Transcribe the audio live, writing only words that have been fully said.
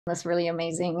this really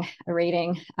amazing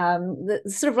reading.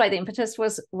 Sort of like the impetus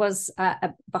was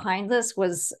behind this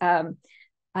was I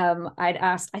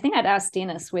think I'd asked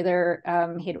Dennis whether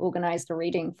he'd organized a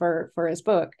reading for his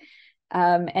book,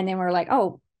 and then we were like,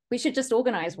 oh, we should just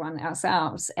organize one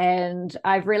ourselves. And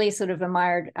I've really sort of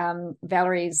admired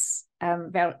Valerie's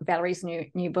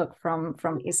new book from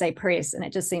Essay Press, and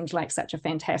it just seems like such a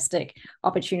fantastic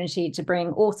opportunity to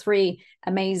bring all three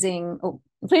amazing,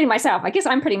 including myself. I guess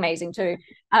I'm pretty amazing too.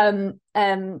 To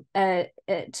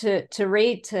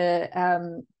read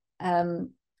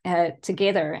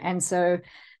together, and so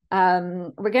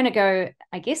we're going to go,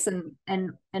 I guess,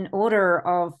 in order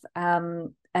of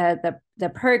the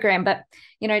program. But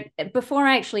before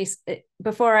I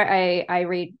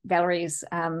read Valerie's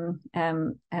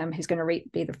who's going to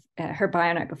be her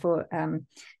bio note before,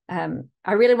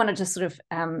 I really wanted to sort of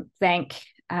thank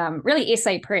really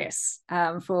Essay Press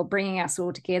for bringing us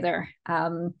all together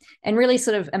in really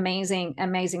sort of amazing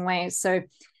ways. So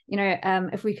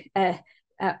if we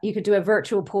you could do a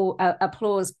virtual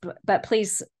applause, but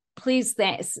please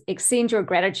extend your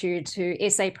gratitude to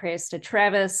Essay Press, to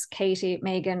Travis, Katie,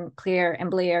 Megan, Claire,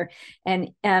 and Blair, and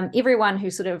everyone who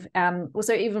sort of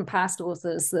also even past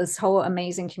authors, this whole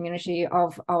amazing community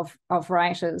of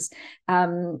writers.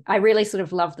 I really sort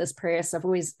of love this press. I've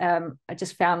always I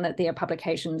just found that their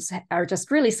publications are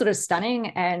just really sort of stunning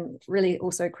and really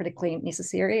also critically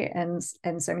necessary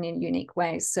in so many unique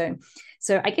ways.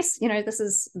 So I guess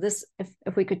this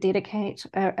if we could dedicate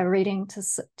a reading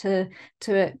to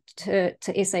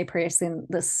Essay Press, then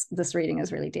this reading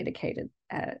is really dedicated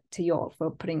to you all for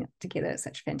putting together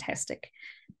such fantastic,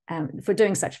 for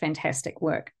doing such fantastic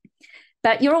work.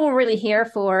 But you're all really here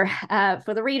for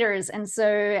the readers, and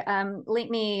so let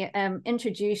me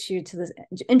introduce to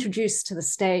the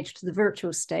stage, to the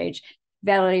virtual stage,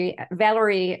 Valerie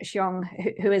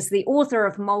Xiong, who is the author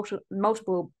of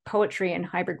multiple poetry and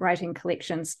hybrid writing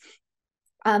collections.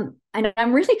 And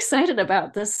I'm really excited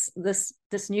about this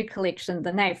new collection,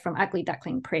 The Knave, from Ugly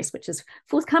Duckling Press, which is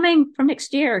forthcoming from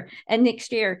next year.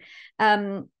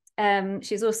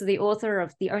 She's also the author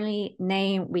of The Only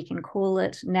Name We Can Call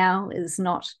It Now Is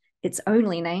Not Its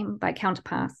Only Name by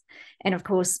Counterpath, and of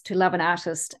course To Love an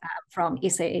Artist from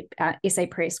Essay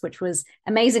Press, which was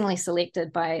amazingly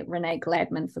selected by Renee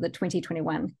Gladman for the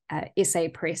 2021 Essay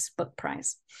Press Book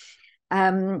Prize.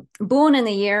 Born in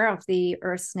the year of the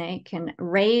Earth Snake and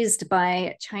raised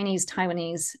by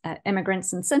Chinese-Taiwanese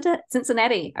immigrants in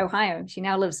Cincinnati, Ohio, she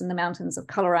now lives in the mountains of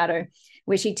Colorado,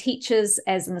 where she teaches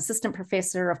as an assistant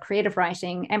professor of creative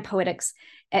writing and poetics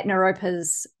at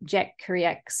Naropa's Jack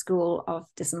Kerouac School of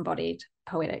Disembodied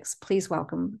Poetics. Please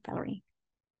welcome Valerie.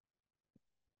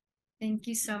 Thank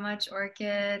you so much,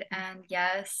 Orchid. And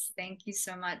yes, thank you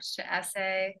so much to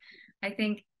Essay. I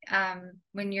think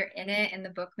when you're in it in the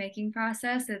bookmaking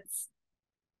process, it's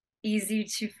easy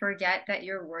to forget that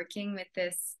you're working with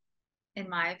this, in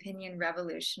my opinion,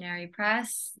 revolutionary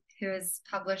press who has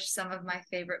published some of my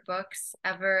favorite books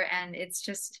ever. And it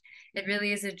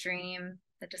really is a dream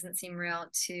that doesn't seem real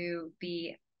to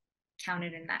be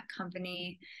counted in that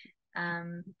company.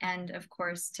 And of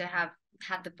course, to have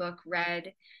had the book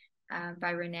read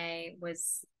by Renee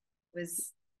was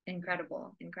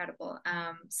incredible.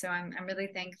 So I'm really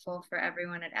thankful for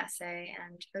everyone at Essay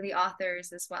and for the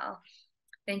authors as well.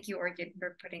 Thank you, Orchid,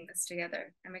 for putting this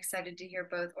together. I'm excited to hear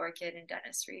both Orchid and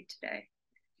Dennis read today.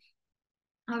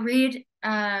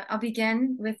 I'll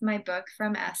begin with my book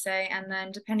from Essay, and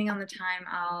then depending on the time,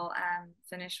 I'll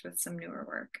finish with some newer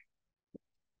work.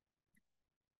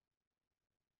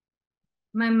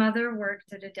 My mother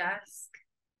worked at a desk.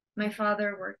 My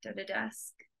father worked at a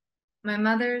desk. My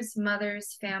mother's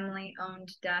family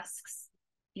owned desks,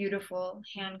 beautiful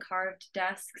hand-carved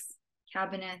desks,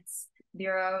 cabinets,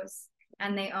 bureaus,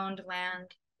 and they owned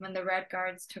land when the Red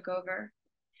Guards took over.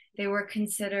 They were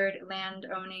considered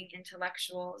land-owning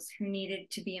intellectuals who needed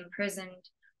to be imprisoned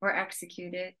or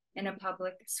executed in a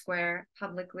public square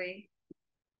publicly.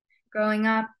 Growing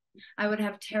up, I would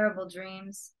have terrible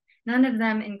dreams. None of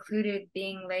them included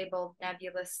being labeled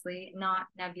nebulously, not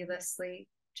nebulously,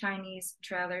 Chinese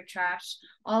trailer trash.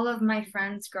 All of my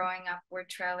friends growing up were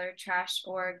trailer trash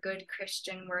or good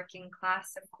Christian working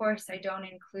class. Of course, I don't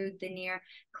include the near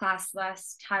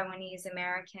classless Taiwanese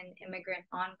American immigrant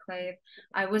enclave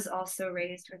I was also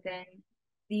raised within.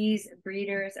 These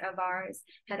breeders of ours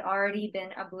had already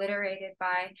been obliterated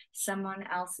by someone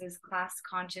else's class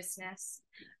consciousness.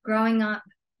 Growing up,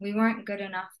 we weren't good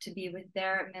enough to be with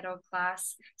their middle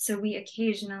class, so we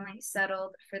occasionally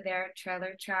settled for their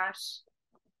trailer trash.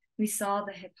 We saw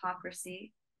the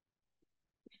hypocrisy.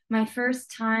 My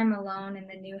first time alone in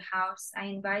the new house, I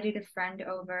invited a friend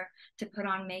over to put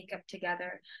on makeup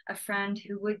together, a friend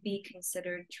who would be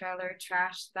considered trailer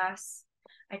trash thus.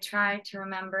 I try to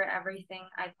remember everything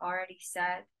I've already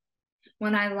said.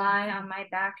 When I lie on my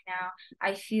back now,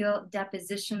 I feel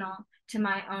depositional to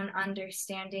my own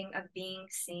understanding of being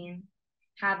seen,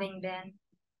 having been.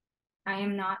 I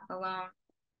am not alone.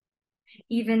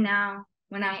 Even now,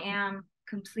 when I am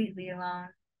completely alone,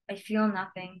 I feel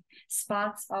nothing,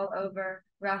 spots all over,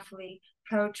 roughly,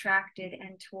 protracted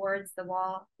and towards the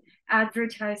wall.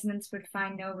 Advertisements would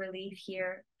find no relief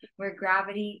here, where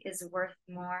gravity is worth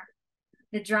more.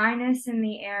 The dryness in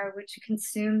the air which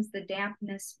consumes the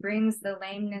dampness brings the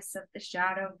lameness of the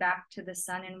shadow back to the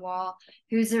sun and wall,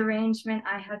 whose arrangement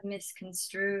I had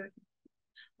misconstrued.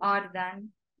 Odd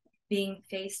then, being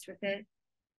faced with it.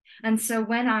 And so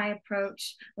when I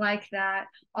approach like that,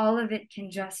 all of it can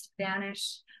just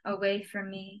vanish away from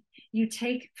me. You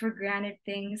take for granted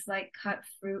things like cut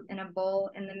fruit in a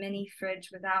bowl in the mini fridge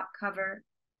without cover.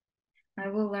 I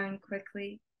will learn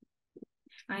quickly.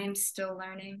 I am still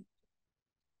learning.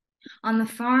 On the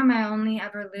farm, I only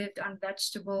ever lived on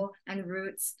vegetable and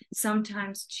roots,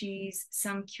 sometimes cheese,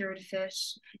 some cured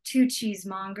fish, 2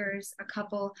 cheesemongers, a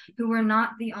couple who were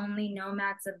not the only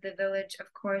nomads of the village,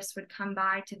 of course, would come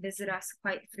by to visit us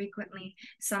quite frequently,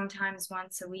 sometimes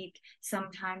once a week,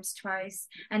 sometimes twice.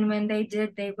 And when they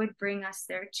did, they would bring us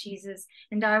their cheeses,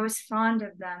 and I was fond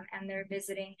of them and their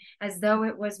visiting, as though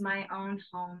it was my own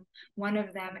home, one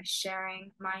of them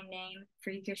sharing my name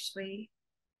freakishly.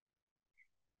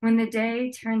 When the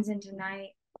day turns into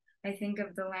night, I think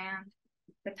of the land,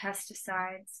 the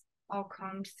pesticides, all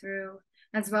combed through,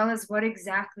 as well as what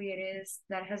exactly it is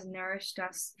that has nourished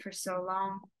us for so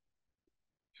long.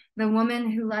 The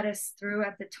woman who let us through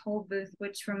at the toll booth,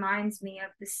 which reminds me of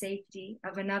the safety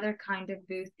of another kind of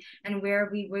booth and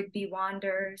where we would-be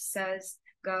wanderers, says,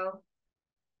 "Go,"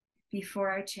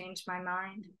 before I change my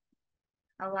mind.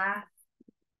 A laugh.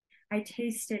 I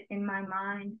taste it in my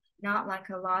mind, not like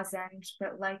a lozenge,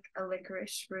 but like a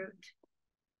licorice root.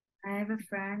 I have a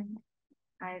friend.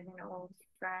 I have an old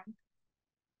friend.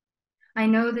 I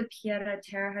know the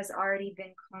pied-à-terre has already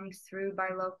been combed through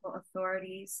by local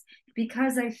authorities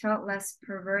because I felt less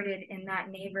perverted in that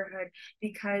neighborhood,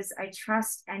 because I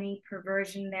trust any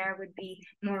perversion there would be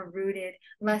more rooted,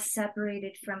 less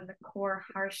separated from the core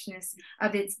harshness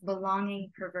of its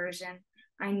belonging perversion.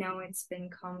 I know it's been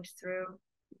combed through.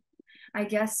 I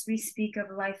guess we speak of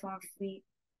life en fleet.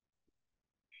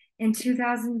 In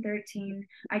 2013,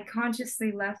 I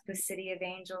consciously left the City of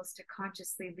Angels to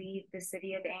consciously leave the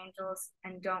City of Angels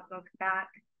and don't look back.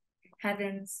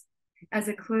 Heavens. As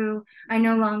a clue, I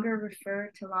no longer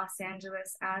refer to Los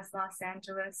Angeles as Los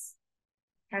Angeles.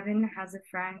 Heaven has a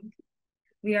friend.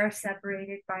 We are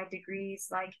separated by degrees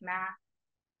like math.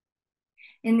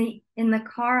 In the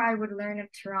car, I would learn of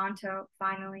Toronto,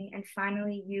 finally, and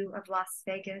finally you of Las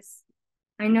Vegas.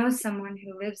 I know someone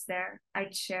who lives there,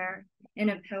 I'd share, in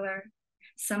a pillar,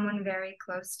 someone very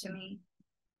close to me.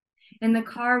 In the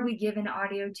car, we give an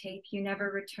audio tape you never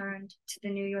returned to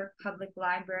the New York Public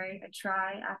Library, a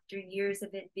try after years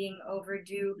of it being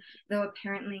overdue, though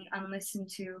apparently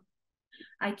unlistened to.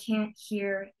 I can't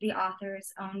hear the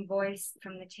author's own voice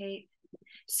from the tape,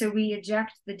 so we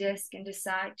eject the disc and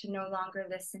decide to no longer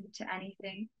listen to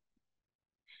anything.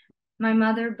 My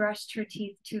mother brushed her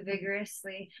teeth too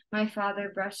vigorously. My father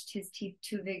brushed his teeth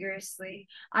too vigorously.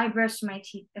 I brushed my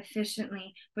teeth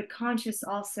efficiently, but conscious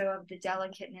also of the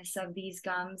delicateness of these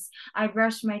gums. I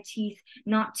brushed my teeth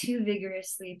not too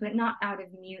vigorously, but not out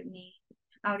of mutiny,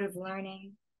 out of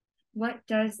learning. What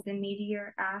does the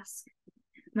meteor ask?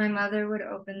 My mother would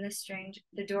open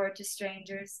the door to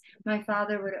strangers. My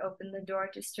father would open the door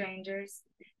to strangers.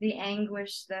 The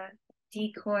anguish, the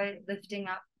decoy lifting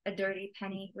up a dirty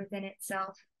penny within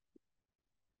itself.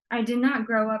 I did not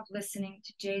grow up listening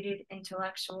to jaded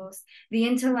intellectuals. The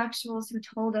intellectuals who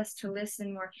told us to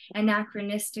listen were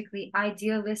anachronistically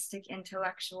idealistic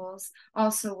intellectuals,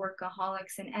 also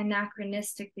workaholics and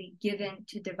anachronistically given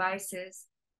to devices,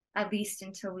 at least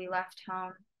until we left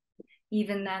home.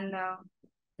 Even then, though,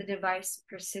 the device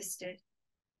persisted.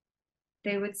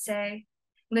 They would say,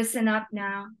 "Listen up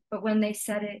now," but when they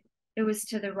said it, it was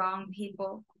to the wrong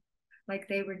people, like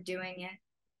they were doing it.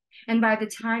 And by the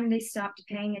time they stopped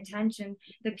paying attention,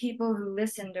 the people who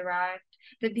listened arrived,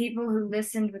 the people who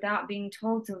listened without being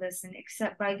told to listen,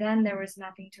 except by then there was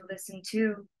nothing to listen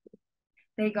to.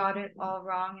 They got it all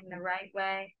wrong in the right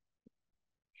way.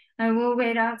 I will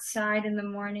wait outside in the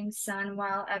morning sun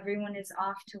while everyone is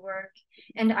off to work,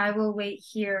 and I will wait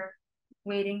here,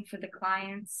 waiting for the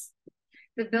clients.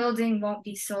 The building won't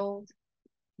be sold.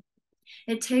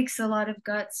 It takes a lot of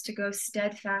guts to go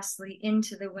steadfastly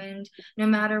into the wind, no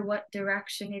matter what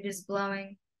direction it is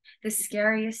blowing. The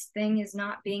scariest thing is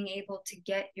not being able to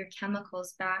get your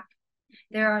chemicals back.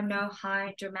 There are no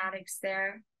high dramatics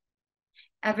there.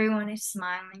 Everyone is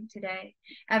smiling today.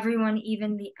 Everyone,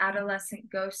 even the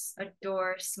adolescent ghosts,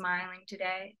 adore smiling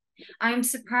today. I am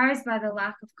surprised by the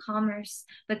lack of commerce,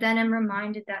 but then am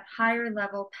reminded that higher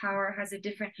level power has a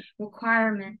different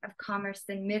requirement of commerce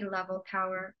than mid-level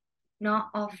power. Not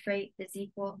all freight is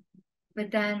equal.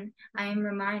 But then I am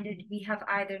reminded we have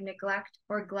either neglect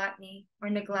or gluttony,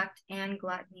 or neglect and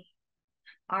gluttony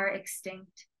are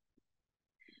extinct.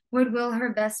 What will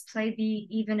her best play be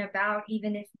even about,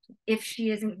 even if she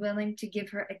isn't willing to give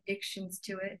her addictions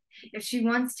to it? If she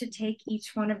wants to take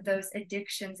each one of those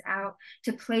addictions out,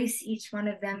 to place each one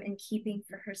of them in keeping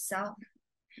for herself?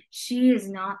 She is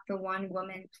not the one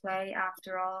woman play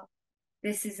after all.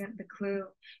 This isn't the clue.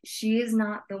 She is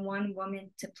not the one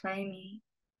woman to play me.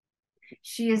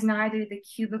 She is neither the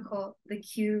cubicle, the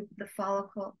cube, the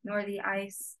follicle, nor the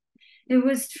ice. It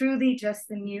was truly just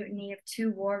the mutiny of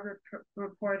two war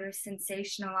reporters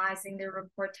sensationalizing their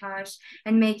reportage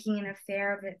and making an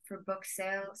affair of it for book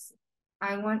sales.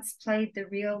 I once played the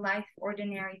real-life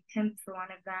ordinary pimp for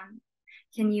one of them.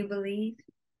 Can you believe?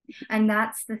 And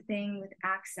that's the thing with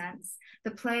accents.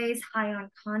 The play is high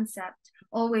on concept,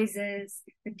 always is,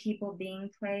 the people being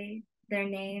played. Their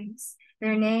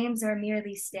names are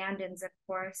merely stand-ins, of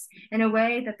course, in a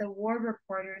way that the war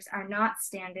reporters are not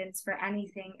stand-ins for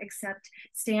anything except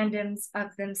stand-ins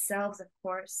of themselves, of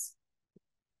course.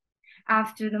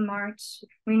 After the march,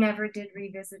 we never did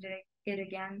revisit it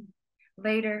again.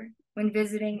 Later, when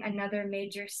visiting another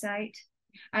major site,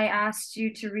 I asked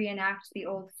you to reenact the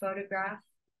old photograph.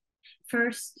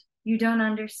 First, you don't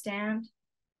understand.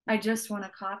 I just want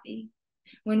a copy,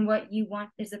 when what you want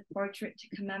is a portrait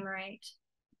to commemorate,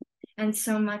 and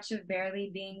so much of barely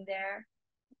being there.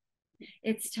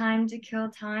 It's time to kill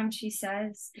time, she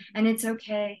says, and it's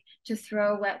okay to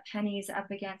throw wet pennies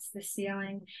up against the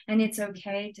ceiling, and it's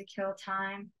okay to kill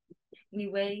time. We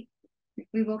wait,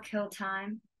 we will kill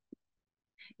time.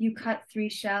 You cut 3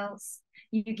 shells,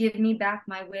 you give me back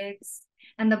my wigs,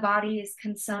 and the body is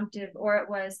consumptive, or it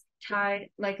was tied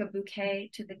like a bouquet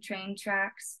to the train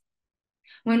tracks.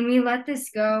 When we let this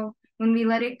go, when we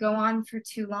let it go on for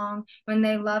too long, when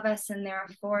they love us and they're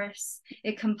a force,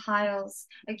 it compiles,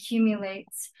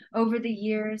 accumulates. Over the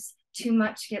years, too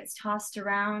much gets tossed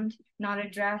around, not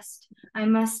addressed. I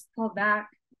must pull back.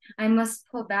 I must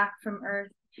pull back from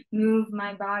earth, move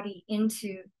my body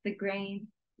into the grain.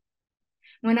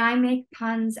 When I make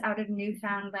puns out of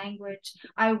newfound language,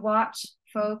 I watch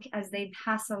folk as they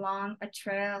pass along a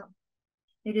trail.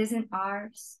 It isn't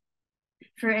ours.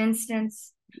 For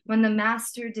instance, when the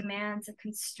master demands a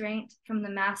constraint from the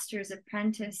master's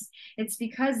apprentice, it's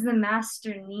because the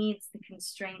master needs the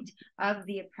constraint of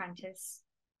the apprentice.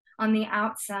 On the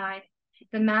outside,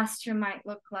 the master might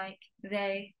look like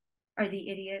they are the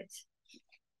idiot.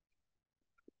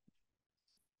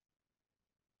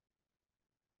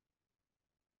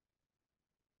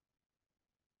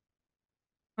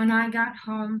 When I got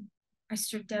home, I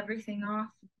stripped everything off,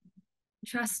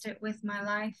 trust it with my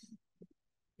life.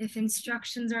 If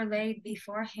instructions are laid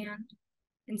beforehand,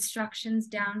 instructions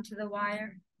down to the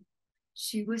wire.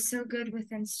 She was so good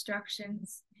with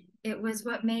instructions. It was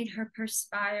what made her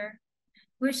perspire.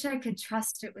 Wish I could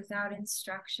trust it without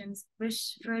instructions.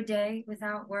 Wish for a day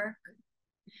without work.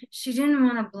 She didn't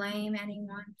want to blame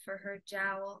anyone for her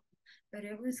jowl, but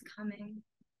it was coming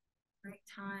like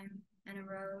time and a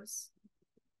rose.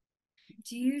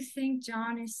 Do you think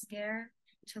John is scared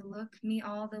to look me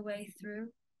all the way through?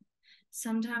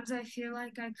 Sometimes I feel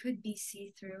like I could be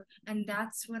see-through, and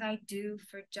that's what I do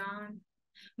for John.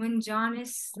 When John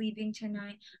is sleeping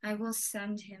tonight, I will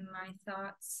send him my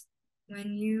thoughts.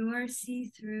 When you are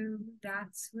see-through,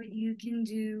 that's what you can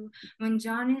do. When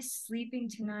John is sleeping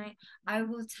tonight, I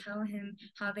will tell him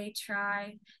how they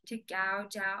tried to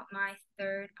gouge out my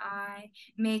third eye,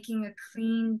 making a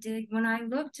clean dig. When I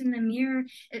looked in the mirror,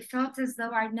 it felt as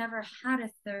though I'd never had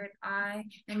a third eye,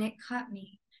 and it cut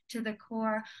me to the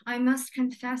core. I must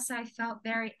confess I felt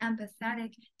very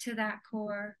empathetic to that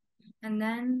core. And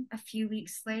then a few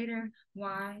weeks later,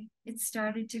 why, it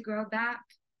started to grow back.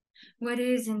 What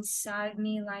is inside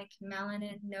me like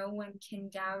melanin no one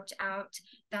can gouge out,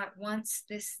 that wants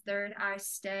this third eye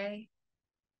stay.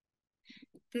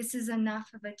 This is enough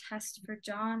of a test for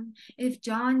John. If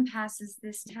John passes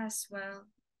this test, well,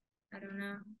 I don't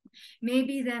know.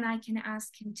 Maybe then I can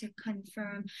ask him to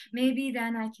confirm. Maybe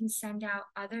then I can send out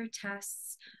other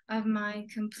tests of my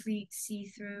complete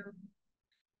see-through.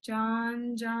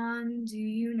 John, John, do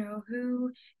you know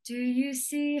who? Do you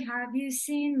see? Have you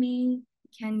seen me?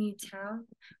 Can you tell?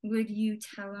 Would you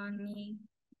tell on me?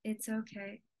 It's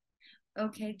okay.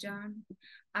 Okay, John.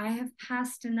 I have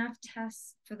passed enough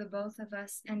tests for the both of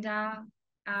us, and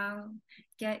I'll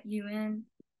get you in.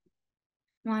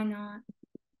 Why not?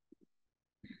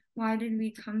 Why did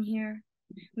we come here?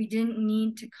 We didn't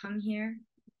need to come here,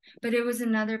 but it was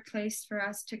another place for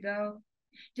us to go.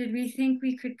 Did we think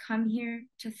we could come here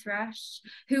to thresh?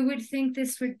 Who would think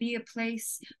this would be a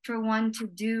place for one to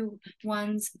do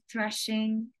one's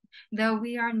threshing? Though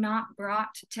we are not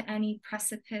brought to any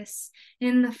precipice,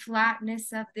 in the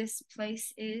flatness of this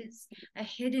place is a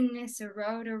hiddenness, a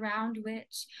road around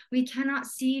which we cannot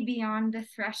see beyond the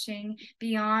threshing,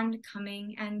 beyond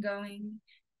coming and going.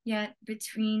 Yet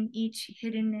between each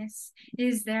hiddenness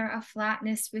is there a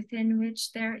flatness within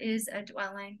which there is a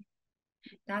dwelling.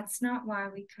 That's not why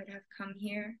we could have come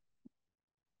here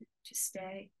to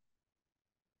stay.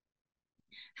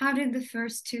 How did the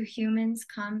first two humans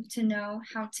come to know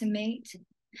how to mate?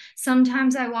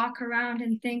 Sometimes I walk around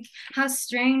and think how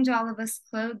strange all of us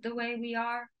clothed the way we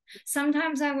are.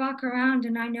 Sometimes I walk around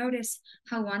and I notice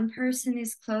how one person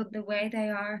is clothed the way they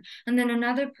are, and then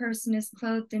another person is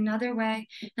clothed another way,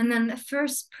 and then the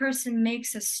first person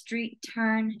makes a street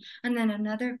turn, and then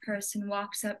another person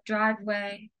walks up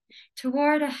driveway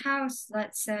toward a house,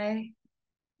 let's say.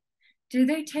 Do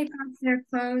they take off their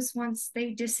clothes once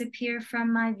they disappear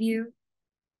from my view?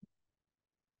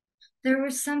 There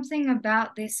was something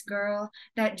about this girl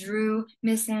that drew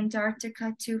Miss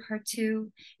Antarctica to her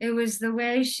too. It was the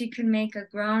way she could make a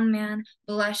grown man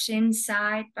blush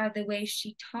inside by the way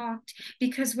she talked,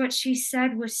 because what she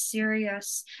said was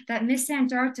serious, that Miss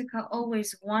Antarctica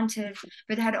always wanted,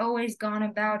 but had always gone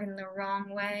about in the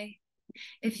wrong way.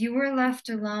 If you were left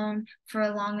alone for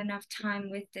a long enough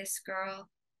time with this girl,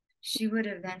 she would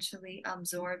eventually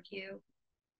absorb you.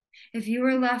 If you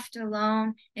were left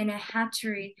alone in a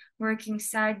hatchery working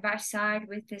side by side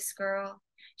with this girl,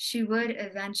 she would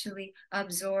eventually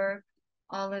absorb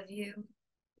all of you,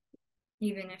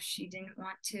 even if she didn't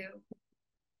want to.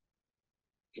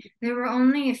 There were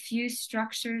only a few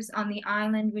structures on the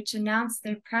island which announced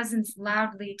their presence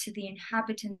loudly to the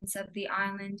inhabitants of the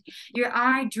island. Your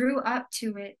eye drew up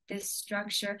to it, this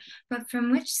structure, but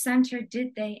from which center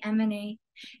did they emanate?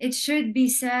 It should be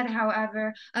said,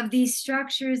 however, of these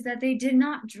structures that they did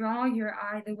not draw your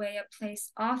eye the way a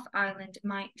place off island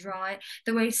might draw it,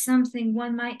 the way something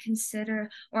one might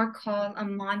consider or call a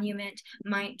monument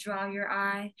might draw your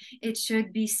eye. It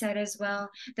should be said as well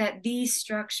that these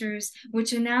structures,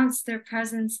 which announce their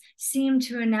presence, seem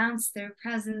to announce their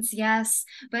presence, yes,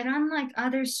 but unlike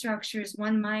other structures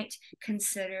one might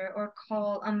consider or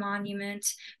call a monument,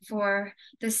 for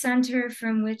the center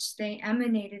from which they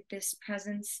emanated this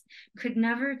presence could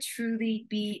never truly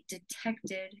be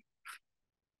detected.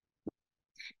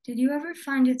 Did you ever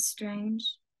find it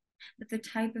strange that the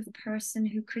type of person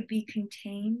who could be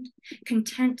contained,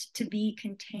 content to be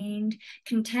contained,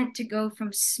 content to go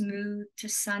from smooth to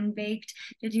sun-baked,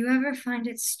 did you ever find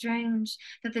it strange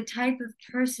that the type of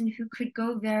person who could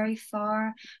go very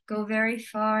far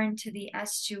into the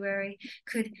estuary,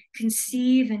 could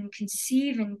conceive and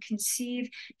conceive and conceive,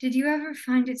 did you ever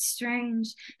find it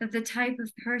strange that the type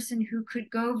of person who could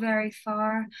go very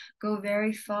far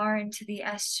into the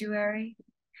estuary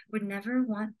would never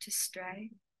want to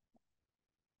stray?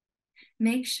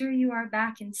 Make sure you are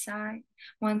back inside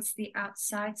once the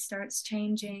outside starts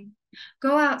changing.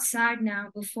 Go outside now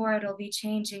before it'll be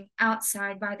changing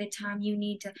outside by the time you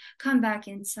need to come back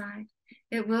inside.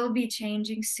 It will be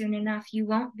changing soon enough. You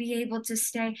won't be able to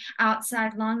stay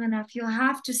outside long enough. You'll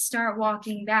have to start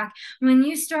walking back. When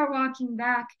you start walking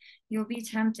back, you'll be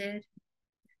tempted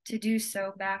to do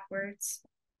so backwards.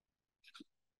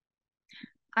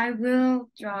 I will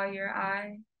draw your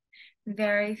eye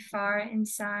very far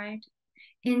inside,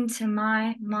 into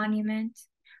my monument.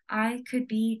 I could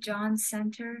be John's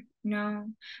center. No,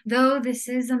 though this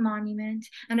is a monument,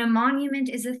 and a monument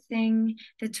is a thing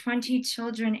the 20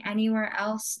 children anywhere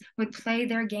else would play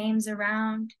their games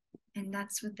around, and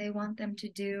that's what they want them to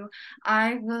do.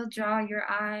 I will draw your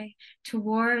eye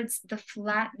towards the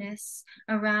flatness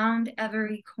around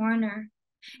every corner.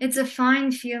 It's a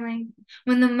fine feeling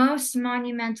when the most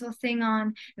monumental thing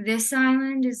on this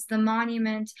island is the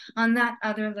monument on that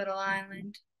other little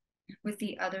island with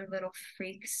the other little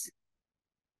freaks.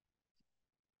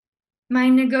 My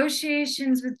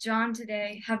negotiations with John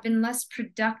today have been less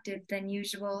productive than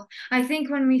usual. I think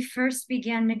when we first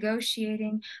began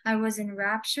negotiating, I was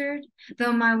enraptured,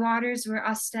 though my waters were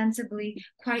ostensibly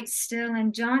quite still,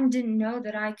 and John didn't know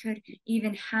that I could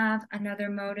even have another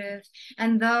motive.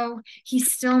 And though he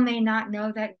still may not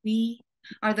know that we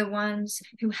are the ones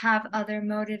who have other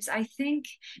motives, I think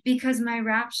because my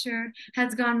rapture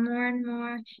has gone more and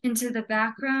more into the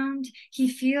background, he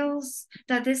feels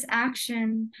that this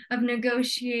action of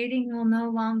negotiating will no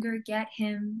longer get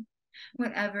him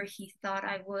whatever he thought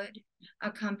I would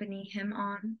accompany him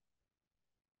on.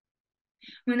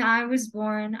 When I was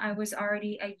born, I was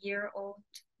already a year old,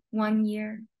 1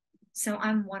 year. So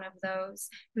I'm one of those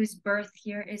whose birth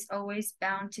year is always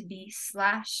bound to be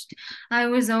slashed. I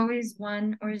was always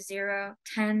 1 or 0,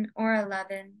 10 or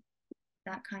 11,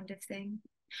 that kind of thing.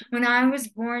 When I was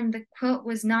born, the quilt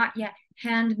was not yet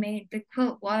handmade. The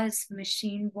quilt was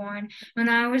machine-born. When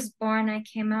I was born, I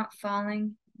came out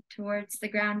falling towards the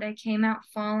ground. I came out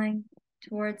falling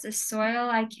towards the soil.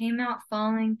 I came out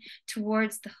falling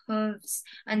towards the hooves,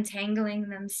 untangling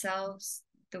themselves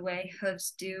the way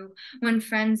hooves do when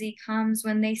frenzy comes,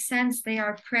 when they sense they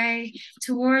are prey,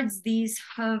 towards these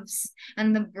hooves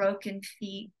and the broken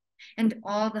feet and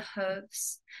all the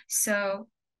hooves. So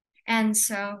it's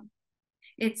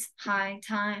high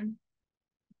time.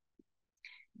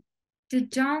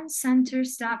 Did John's center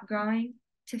stop growing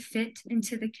to fit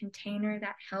into the container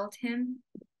that held him?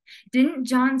 Didn't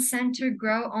John's center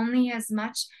grow only as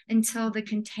much until the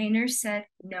container said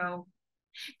no?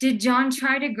 Did John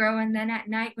try to grow, and then at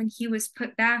night when he was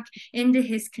put back into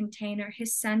his container,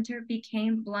 his center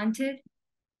became blunted?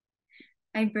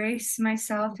 I brace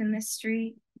myself in the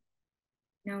street.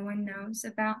 No one knows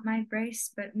about my brace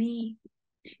but me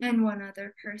and one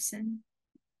other person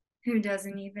who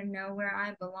doesn't even know where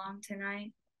I belong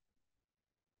tonight.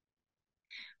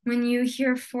 When you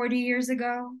hear 40 years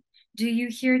ago, do you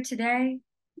hear today?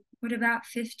 What about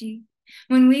 50?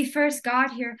 When we first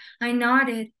got here, I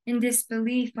nodded in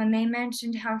disbelief when they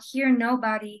mentioned how here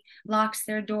nobody locks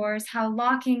their doors, how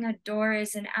locking a door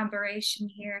is an aberration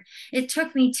here. It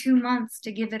took me 2 months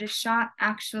to give it a shot,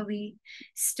 actually.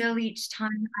 Still, each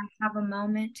time I have a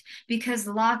moment, because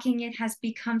locking it has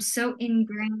become so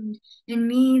ingrained in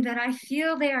me that I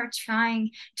feel they are trying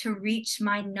to reach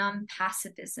my numb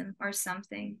pacifism or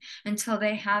something until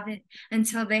they have it,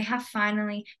 until they have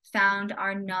finally found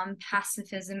our numb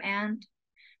pacifism, and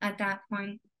at that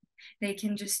point, they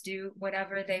can just do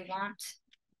whatever they want.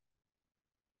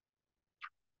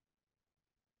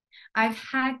 I've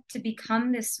had to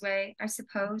become this way, I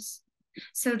suppose,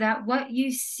 so that what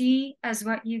you see as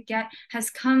what you get has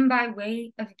come by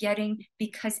way of getting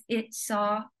because it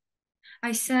saw.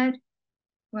 I said,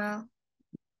 well,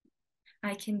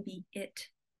 I can be it.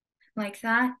 Like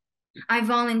that, I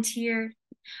volunteered.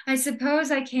 I suppose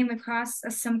I came across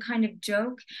as some kind of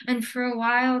joke, and for a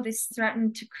while this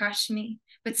threatened to crush me,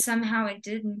 but somehow it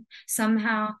didn't.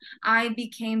 Somehow I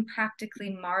became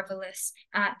practically marvelous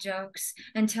at jokes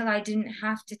until I didn't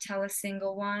have to tell a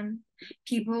single one.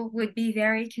 People would be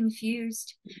very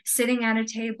confused. Sitting at a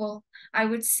table, I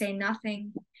would say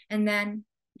nothing, and then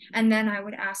I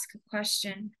would ask a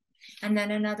question, and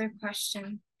then another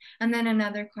question, and then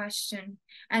another question,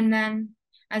 and then,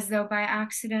 as though by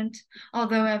accident,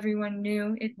 although everyone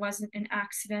knew it wasn't an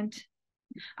accident,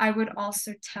 I would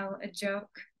also tell a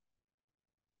joke.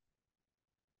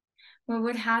 What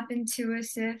would happen to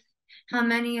us if? How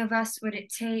many of us would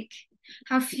it take?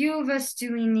 How few of us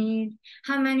do we need?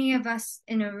 How many of us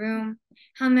in a room?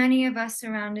 How many of us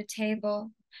around a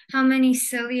table? How many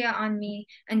cilia on me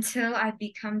until I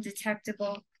become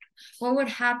detectable? What would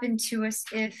happen to us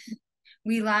if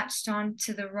we latched on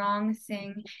to the wrong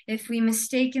thing, if we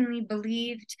mistakenly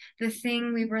believed the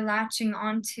thing we were latching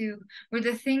onto or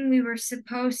the thing we were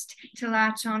supposed to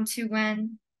latch onto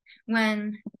when,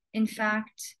 in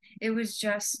fact, it was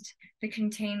just the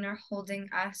container holding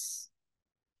us?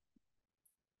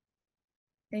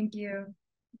 Thank you.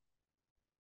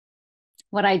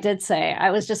 What I did say, I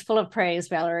was just full of praise,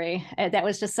 Valerie. That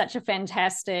was just such a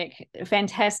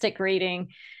fantastic reading.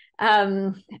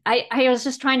 I was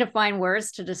just trying to find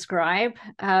words to describe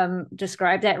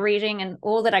that reading, and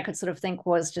all that I could sort of think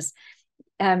was just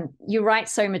you write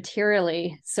so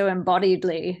materially, so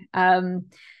embodiedly.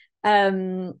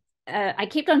 I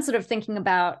kept on sort of thinking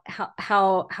about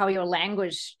how your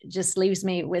language just leaves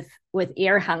me with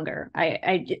ear hunger.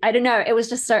 I don't know. It was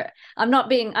just so. I'm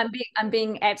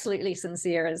being absolutely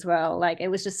sincere as well. Like it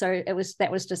was just so.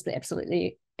 That was just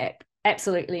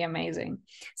absolutely amazing.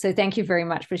 So thank you very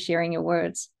much for sharing your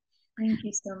words. Thank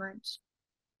you so much.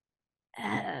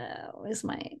 Where's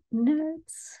my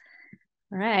notes?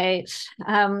 Right.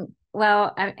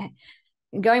 Well,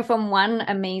 going from one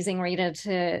amazing reader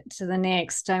to the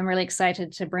next, I'm really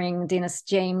excited to bring Dennis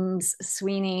James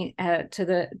Sweeney to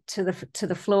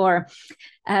the floor.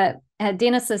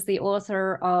 Dennis is the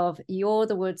author of You're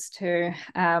the Woods Too,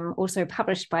 also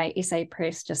published by Essay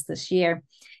Press just this year,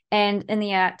 and In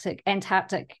the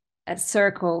Antarctic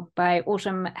Circle by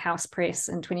Autumn House Press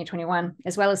in 2021,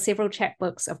 as well as several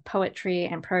chapbooks of poetry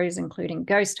and prose, including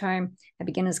Ghost Home, A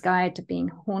Beginner's Guide to Being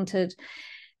Haunted,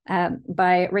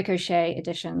 by Ricochet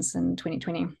Editions in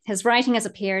 2020. His writing has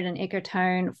appeared in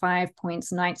Ecotone, 5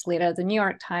 Points, Knight's Letter, the New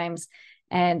York Times,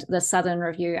 and the Southern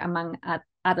Review, among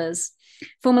others.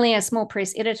 Formerly a small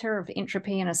press editor of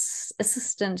Entropy and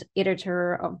assistant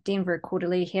editor of Denver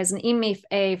Quarterly, he has an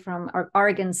MFA from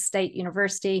Oregon State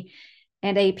University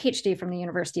and a PhD from the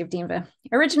University of Denver.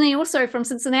 Originally also from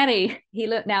Cincinnati, he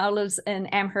now lives in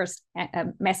Amherst,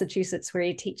 Massachusetts, where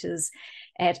he teaches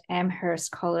at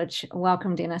Amherst College.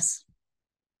 Welcome, Dennis.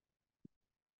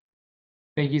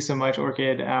 Thank you so much,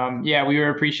 Orchid. Yeah, we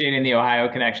were appreciating the Ohio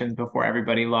connections before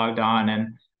everybody logged on,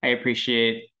 and I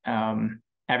appreciate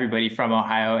everybody from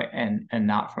Ohio and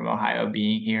not from Ohio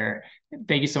being here.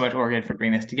 Thank you so much, Orchid, for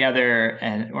bringing this together.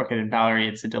 And Orchid and Valerie,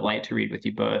 it's a delight to read with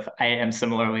you both. I am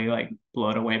similarly like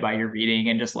blown away by your reading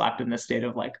and just left in this state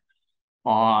of like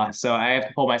awe. So I have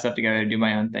to pull myself together to do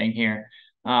my own thing here.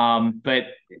 But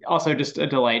also just a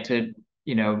delight to,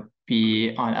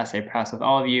 be on Essay Press with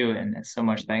all of you. And so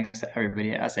much thanks to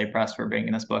everybody at Essay Press for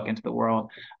bringing this book into the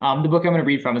world. The book I'm going to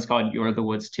read from is called You're the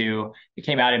Woods Too. It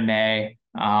came out in May.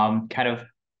 Kind of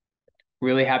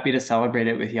really happy to celebrate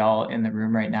it with y'all in the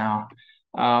room right now.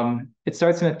 It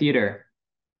starts in a theater.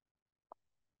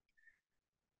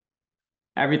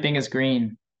 Everything is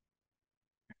green.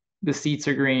 The seats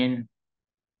are green.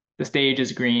 The stage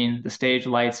is green. The stage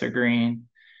lights are green.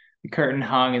 The curtain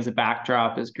hung as a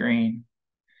backdrop is green.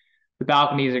 The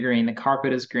balconies are green. The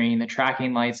carpet is green. The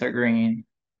tracking lights are green.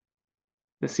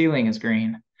 The ceiling is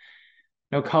green.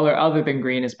 No color other than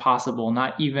green is possible,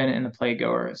 not even in the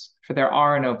playgoers, for there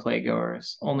are no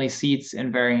playgoers, only seats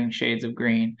in varying shades of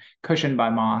green, cushioned by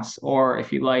moss, or,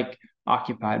 if you like,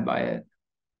 occupied by it.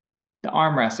 The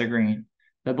armrests are green.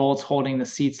 The bolts holding the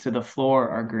seats to the floor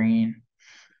are green.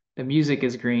 The music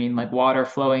is green, like water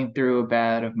flowing through a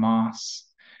bed of moss.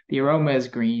 The aroma is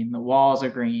green, the walls are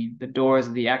green, the doors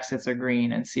of the exits are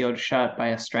green and sealed shut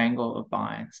by a strangle of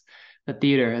vines. The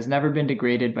theater has never been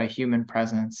degraded by human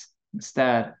presence.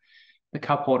 Instead, the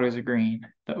cup holders are green,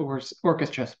 the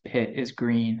orchestra's pit is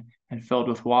green and filled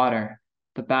with water,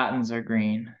 the battens are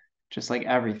green, just like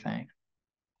everything.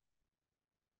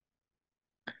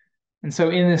 And so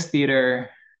in this theater,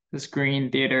 this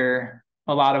green theater,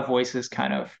 a lot of voices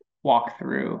kind of walk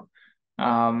through.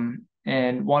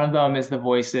 And one of them is the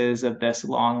voices of this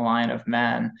long line of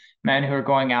men who are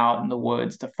going out in the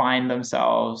woods to find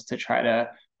themselves, to try to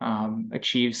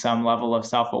achieve some level of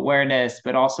self-awareness,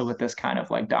 but also with this kind of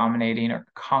like dominating or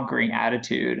conquering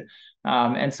attitude.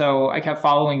 And so I kept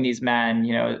following these men,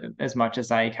 as much as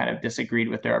I kind of disagreed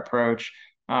with their approach,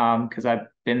 because I've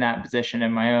been in that position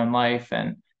in my own life,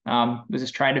 and was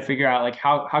just trying to figure out like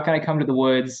how can I come to the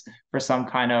woods for some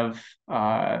kind of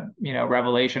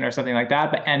revelation or something like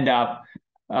that, but end up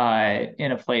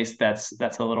in a place that's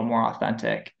a little more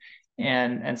authentic.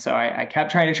 And so I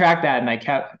kept trying to track that, and I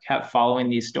kept following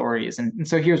these stories. And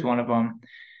so here's one of them.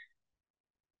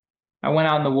 I went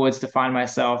out in the woods to find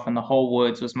myself, and the whole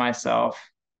woods was myself,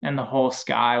 and the whole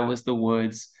sky was the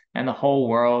woods, and the whole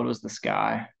world was the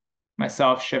sky.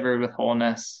 Myself shivered with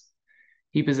wholeness.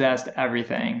 He possessed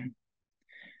everything.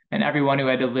 And everyone who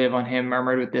had to live on him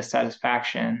murmured with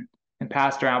dissatisfaction and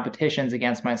passed around petitions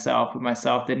against myself, but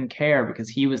myself didn't care because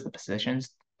he was the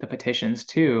petitions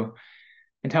too.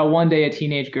 Until one day a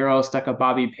teenage girl stuck a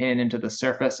bobby pin into the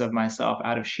surface of myself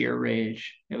out of sheer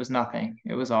rage. It was nothing.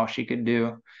 It was all she could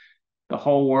do. The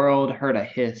whole world heard a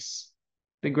hiss.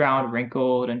 The ground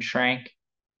wrinkled and shrank.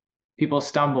 People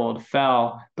stumbled,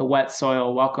 fell, the wet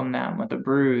soil welcomed them with a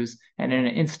bruise, and in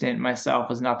an instant myself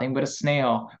was nothing but a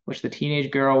snail, which the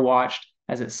teenage girl watched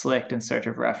as it slicked in search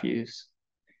of refuse.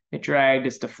 It dragged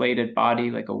its deflated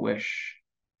body like a wish.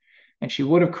 And she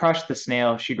would have crushed the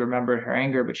snail if she'd remembered her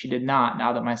anger, but she did not,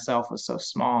 now that myself was so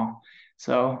small.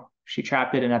 So she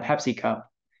trapped it in a Pepsi cup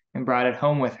and brought it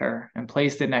home with her and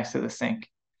placed it next to the sink.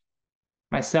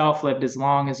 Myself lived as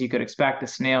long as you could expect a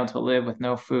snail to live with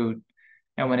no food.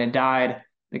 And when it died,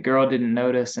 the girl didn't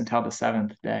notice until the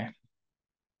 7th day.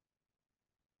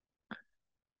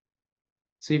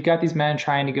 So you've got these men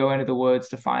trying to go into the woods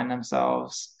to find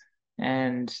themselves.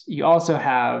 And you also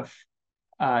have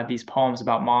these poems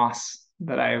about moss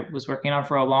that I was working on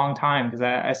for a long time, because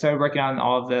I started working on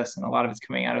all of this, and a lot of it's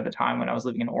coming out of the time when I was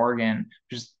living in Oregon,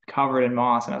 just covered in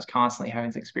moss, and I was constantly having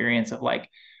this experience of like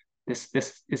this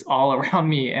is all around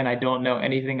me and I don't know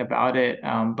anything about it,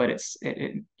 but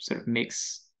it sort of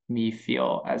makes me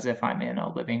feel as if I'm in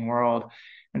a living world.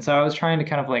 And so I was trying to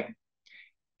kind of like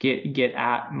get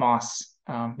at moss,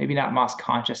 maybe not moss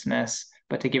consciousness,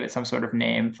 but to give it some sort of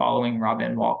name, following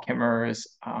Robin Wall Kimmerer's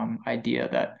idea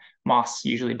that moss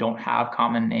usually don't have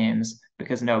common names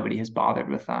because nobody has bothered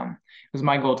with them. It was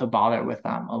my goal to bother with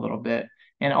them a little bit,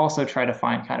 and also try to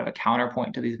find kind of a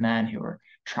counterpoint to these men who were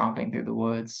tromping through the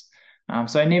woods.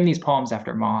 So I named these poems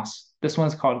after moss. This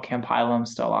one's called Campylum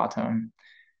stellatum.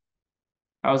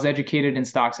 I was educated in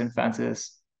stocks and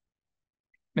fences.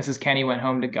 Mrs. Kenny went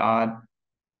home to God.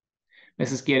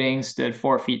 Mrs. Giddings stood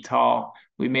 4 feet tall.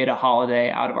 We made a holiday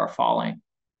out of our falling.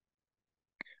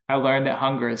 I learned that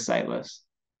hunger is sightless.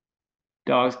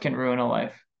 Dogs can ruin a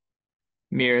life.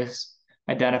 Mirrors,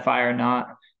 identify or not,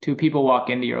 two people walk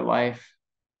into your life.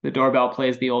 The doorbell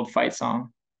plays the old fight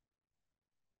song.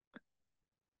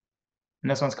 And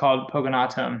this one's called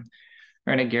Pogonatum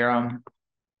Ernigarum.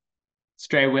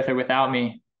 Stray with or without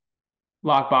me.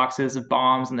 Lock boxes of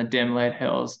bombs in the dim lit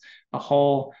hills, a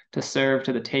hole to serve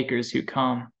to the takers who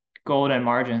come, gold and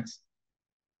margins,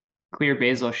 clear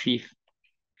basil sheath.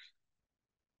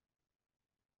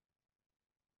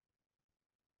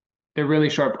 They're really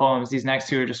short poems. These next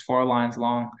two are just 4 lines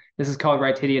long. This is called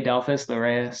Rhytidiadelphis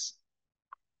laureus.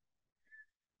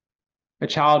 A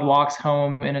child walks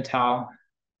home in a towel.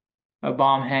 A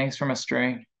bomb hangs from a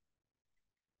string.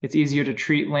 It's easier to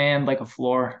treat land like a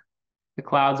floor. The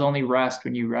clouds only rest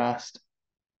when you rest.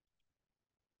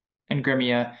 And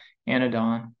Grimia,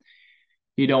 Anodon.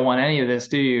 You don't want any of this,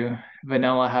 do you?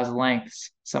 Vanilla has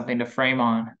lengths, something to frame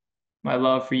on. My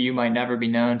love for you might never be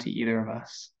known to either of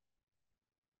us.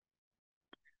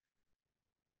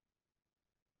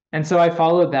 And so I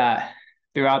followed that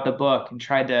throughout the book and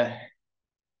tried to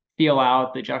feel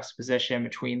out the juxtaposition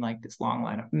between like this long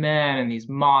line of men and these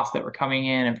moths that were coming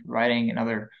in and providing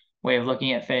another way of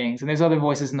looking at things. And there's other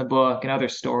voices in the book and other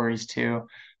stories too.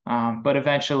 But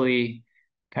eventually,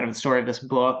 kind of the story of this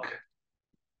book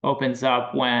opens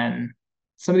up when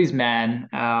some of these men,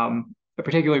 a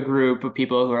particular group of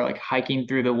people who are like hiking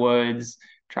through the woods,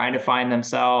 trying to find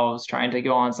themselves, trying to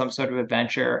go on some sort of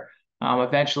adventure.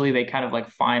 Eventually, they kind of like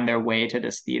find their way to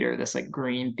this theater, this like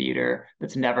green theater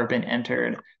that's never been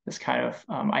entered, this kind of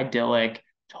idyllic,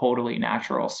 totally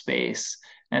natural space.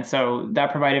 And so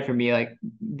that provided for me like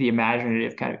the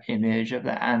imaginative kind of image of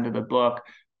the end of the book.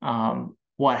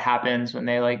 What happens when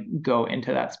they like go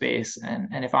into that space,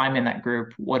 and if I'm in that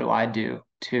group, what do I do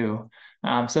too?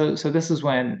 So this is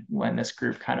when this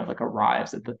group kind of like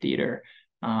arrives at the theater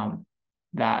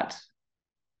that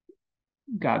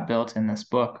got built in this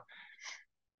book.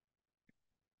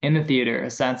 In the theater,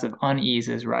 a sense of unease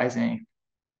is rising.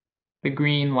 The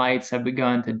green lights have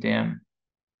begun to dim.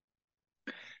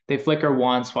 They flicker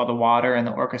once while the water in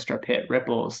the orchestra pit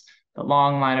ripples. The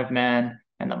long line of men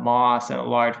and the moss and a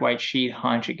large white sheet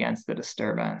hunch against the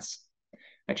disturbance.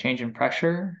 A change in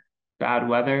pressure, bad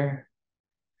weather.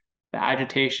 The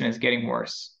agitation is getting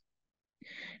worse.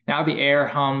 Now the air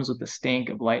hums with the stink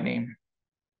of lightning.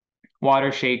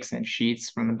 Water shakes in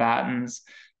sheets from the battens.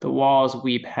 The walls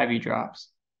weep heavy drops.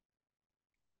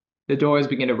 The doors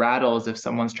begin to rattle as if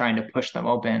someone's trying to push them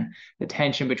open. The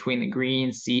tension between the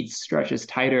green seats stretches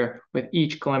tighter with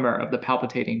each glimmer of the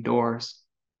palpitating doors.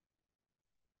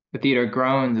 The theater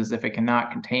groans as if it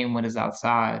cannot contain what is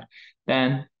outside.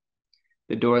 Then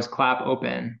the doors clap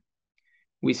open.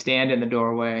 We stand in the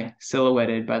doorway,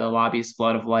 silhouetted by the lobby's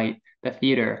flood of light. The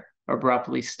theater,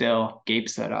 abruptly still,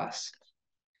 gapes at us.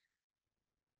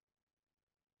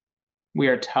 We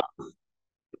are tough,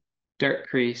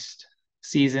 dirt-creased,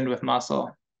 seasoned with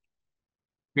muscle.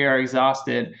 We are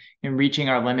exhausted. In reaching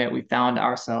our limit, we found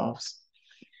ourselves.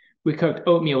 We cooked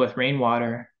oatmeal with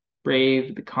rainwater,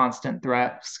 braved the constant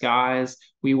threat of skies.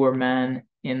 We were men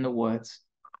in the woods.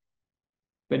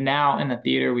 But now in the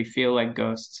theater, we feel like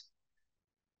ghosts.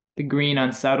 The green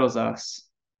unsettles us.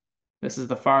 This is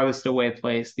the farthest away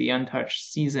place, the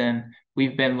untouched season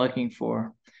we've been looking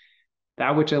for.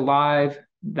 That which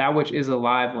is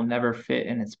alive will never fit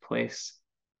in its place.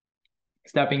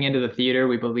 Stepping into the theater,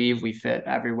 we believe we fit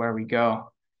everywhere we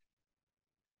go.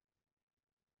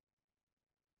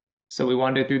 So we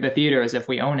wander through the theater as if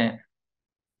we own it.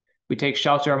 We take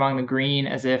shelter among the green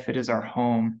as if it is our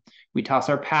home. We toss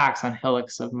our packs on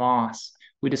hillocks of moss.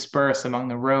 We disperse among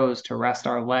the rows to rest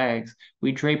our legs.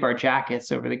 We drape our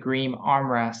jackets over the green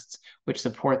armrests, which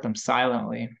support them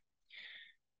silently.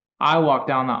 I walk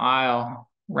down the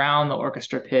aisle, round the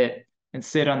orchestra pit, and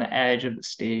sit on the edge of the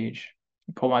stage,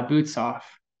 and pull my boots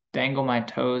off, dangle my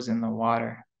toes in the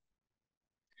water.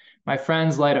 My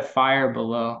friends light a fire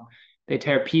below. They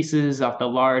tear pieces off the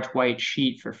large white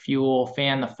sheet for fuel,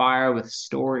 fan the fire with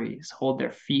stories, hold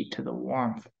their feet to the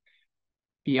warmth.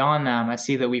 Beyond them, I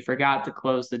see that we forgot to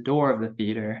close the door of the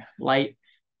theater. Light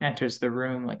enters the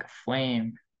room like a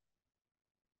flame.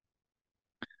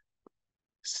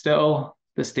 Still,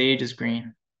 the stage is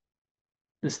green.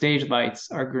 The stage lights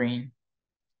are green.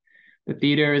 The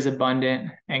theater is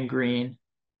abundant and green,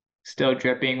 still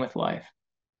dripping with life.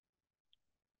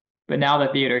 But now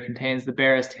the theater contains the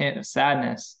barest hint of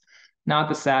sadness, not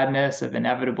the sadness of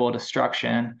inevitable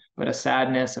destruction, but a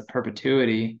sadness of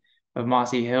perpetuity, of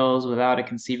mossy hills without a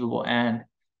conceivable end.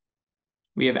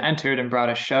 We have entered and brought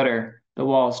a shudder. The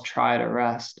walls try to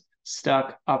rest.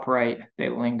 Stuck upright, they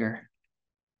linger.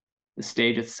 The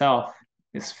stage itself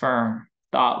is firm,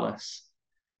 thoughtless.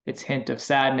 Its hint of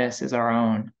sadness is our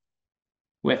own.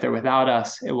 With or without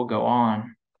us, it will go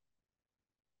on.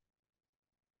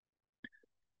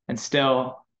 And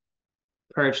still,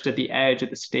 perched at the edge of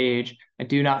the stage, I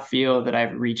do not feel that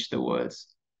I've reached the woods.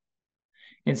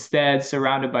 Instead,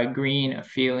 surrounded by green, a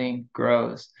feeling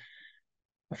grows,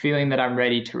 a feeling that I'm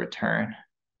ready to return,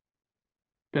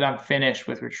 that I'm finished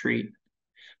with retreat.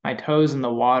 My toes in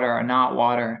the water are not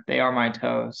water, they are my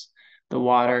toes. The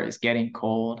water is getting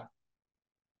cold.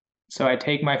 So I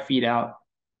take my feet out,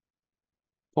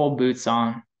 pull boots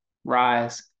on,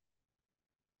 rise.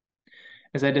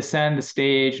 As I descend the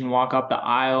stage and walk up the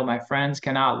aisle, my friends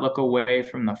cannot look away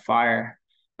from the fire,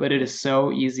 but it is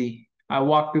so easy. I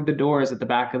walk through the doors at the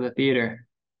back of the theater.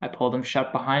 I pull them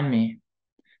shut behind me.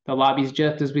 The lobby's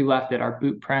just as we left it, our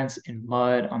boot prints in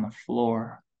mud on the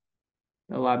floor.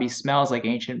 The lobby smells like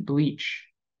ancient bleach,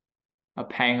 a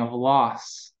pang of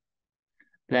loss.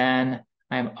 Then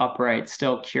I am upright,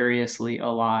 still curiously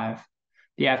alive.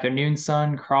 The afternoon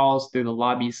sun crawls through the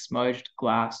lobby's smudged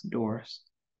glass doors.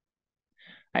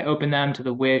 I open them to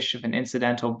the wish of an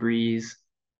incidental breeze.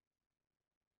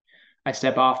 I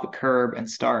step off the curb and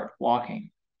start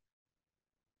walking.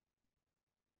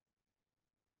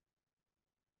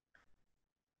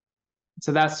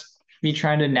 So that's me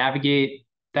trying to navigate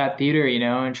that theater,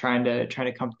 and trying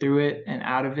to come through it and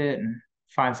out of it and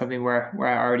find something where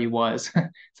I already was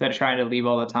instead of trying to leave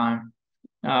all the time.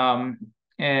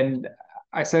 And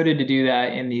I started to do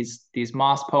that in these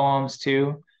moss poems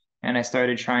too, and I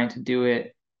started trying to do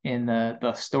it in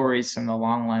the stories from the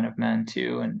long line of men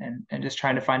too, and just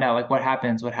trying to find out like what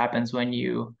happens when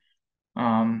you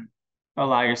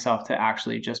allow yourself to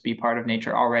actually just be part of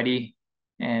nature already,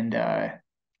 and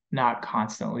not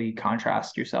constantly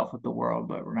contrast yourself with the world,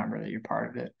 but remember that you're part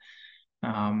of it.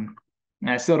 And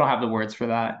I still don't have the words for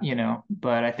that,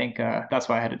 but I think that's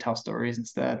why I had to tell stories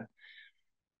instead.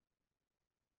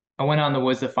 I went out in the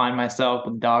woods to find myself,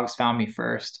 but the dogs found me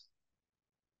first.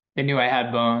 They knew I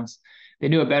had bones. They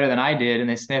knew it better than I did, and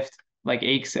they sniffed like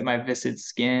aches at my viscid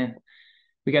skin.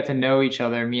 We got to know each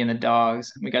other, me and the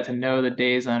dogs. We got to know the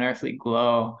day's unearthly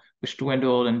glow, which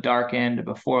dwindled and darkened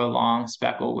before long,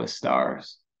 speckled with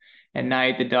stars. At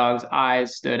night, the dog's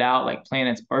eyes stood out like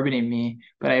planets orbiting me,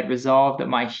 but I had resolved that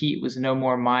my heat was no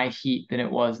more my heat than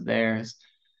it was theirs.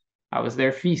 I was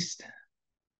their feast.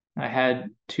 I had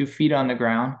 2 feet on the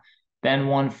ground, then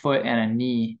 1 foot and a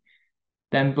knee,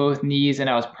 then both knees, and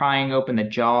I was prying open the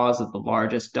jaws of the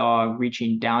largest dog,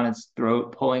 reaching down its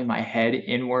throat, pulling my head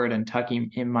inward and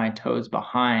tucking in my toes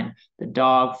behind. The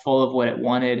dog, full of what it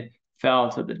wanted, fell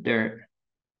to the dirt.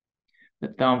 The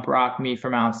thump rocked me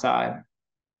from outside.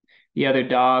 The other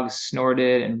dogs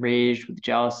snorted and raged with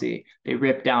jealousy. They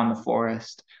ripped down the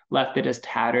forest, left it as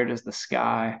tattered as the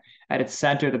sky. At its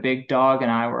center, the big dog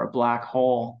and I were a black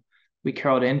hole. We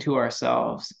curled into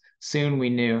ourselves. Soon we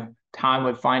knew time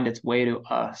would find its way to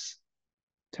us,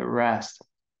 to rest.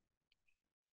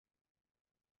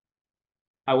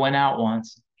 I went out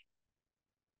once.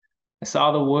 I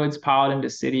saw the woods piled into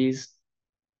cities,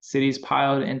 cities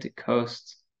piled into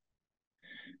coasts.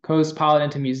 Coasts piled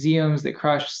into museums that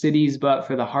crushed cities but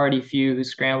for the hardy few who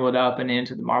scrambled up and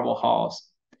into the marble halls.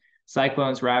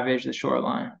 Cyclones ravaged the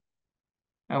shoreline.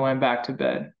 I went back to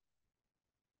bed.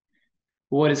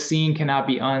 What is seen cannot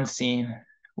be unseen.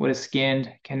 What is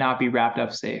skinned cannot be wrapped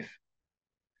up safe.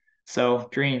 So,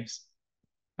 dreams.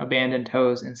 Abandoned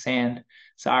toes in sand.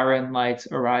 Siren lights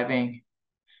arriving.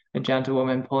 A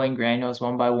gentlewoman pulling granules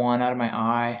one by one out of my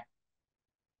eye.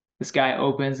 The sky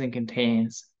opens and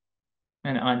contains.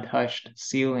 An untouched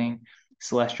ceiling,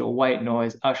 celestial white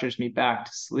noise ushers me back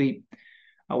to sleep.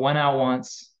 I went out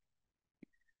once.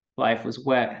 Life was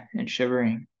wet and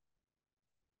shivering.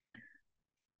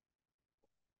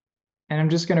 And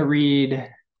I'm just going to read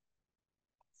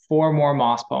 4 more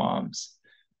moss poems.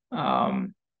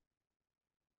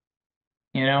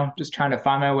 Just trying to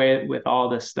find my way with all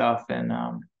this stuff. And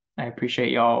I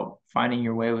appreciate y'all finding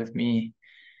your way with me.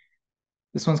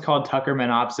 This one's called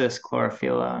Tuckermanopsis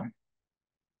chlorophylla.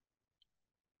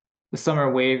 The summer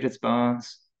waved its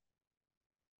bones.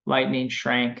 Lightning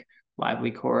shrank,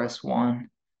 lively chorus 1.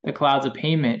 The clouds of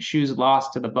payment, shoes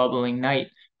lost to the bubbling night.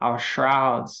 Our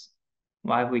shrouds,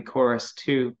 lively chorus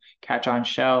 2. Catch on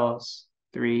shells,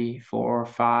 3, 4,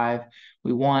 5.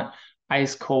 We want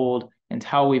ice cold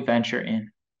until we venture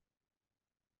in.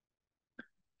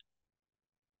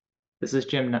 This is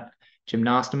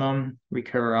Gymnostomum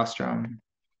recurvostrum.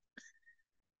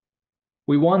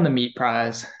 We won the meat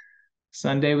prize.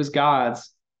 Sunday was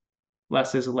God's.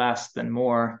 Less is less than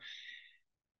more.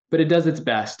 But it does its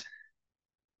best.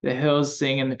 The hills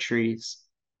sing in the trees.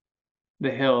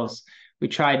 The hills. We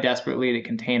try desperately to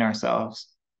contain ourselves.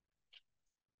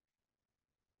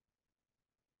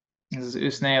 This is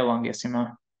Usnea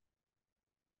longissima.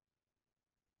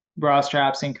 Bra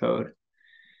straps in code.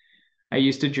 I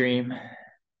used to dream.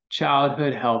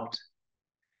 Childhood helped.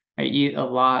 I eat a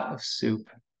lot of soup.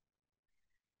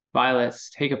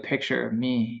 Violets, take a picture of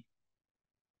me.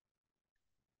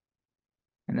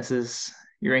 And this is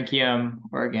Euryncium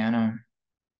organum.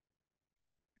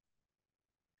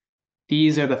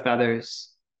 These are the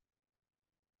feathers.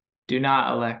 Do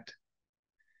not elect.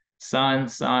 Sun,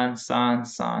 sun, sun,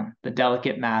 sun. The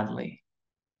delicate madly.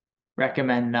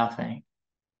 Recommend nothing.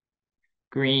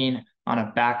 Green on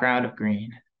a background of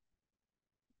green.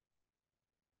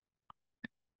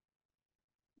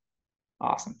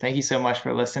 Awesome. Thank you so much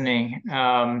for listening.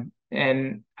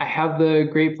 And I have the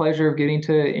great pleasure of getting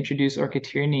to introduce Orchid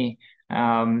Tierney.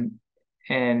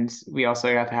 And we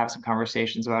also got to have some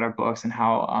conversations about our books and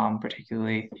how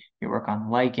particularly your work on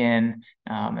lichen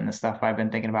and the stuff I've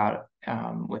been thinking about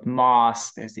with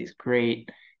moss. There's these great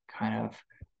kind of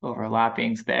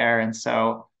overlappings there. And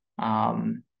so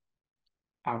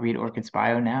I'll read Orchid's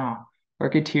bio now.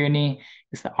 Orchid Tierney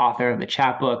is the author of the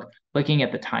chapbook, Looking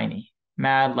at the Tiny,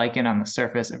 Mad Lichen on the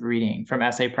Surface of Reading from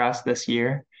Essay Press this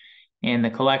year, and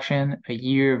the collection, A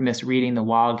Year of Misreading the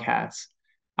Wildcats,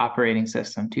 Operating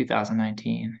System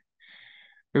 2019.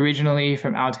 Originally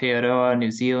from Aotearoa,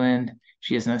 New Zealand,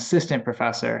 she is an assistant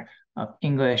professor of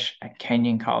English at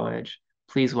Kenyon College.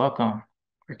 Please welcome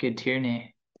Orchid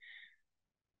Tierney.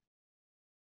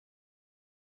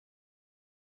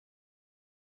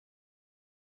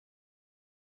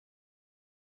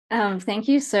 Thank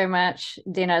you so much,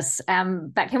 Dennis.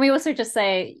 But can we also just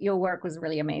say your work was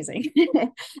really amazing?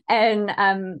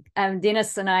 And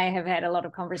Dennis and I have had a lot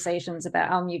of conversations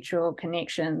about our mutual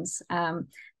connections.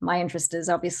 My interest is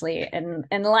obviously in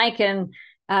lichen,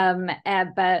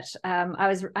 but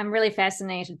I'm really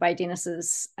fascinated by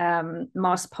Dennis's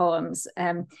moss poems.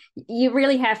 You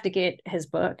really have to get his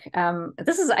book.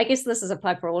 I guess this is a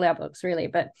plug for all our books, really.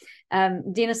 But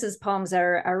Dennis's poems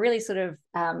are really sort of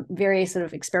very sort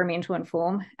of experimental in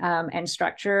form and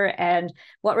structure. And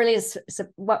what really sort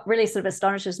of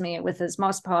astonishes me with his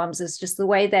moss poems is just the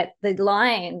way that the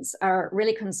lines are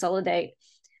really consolidate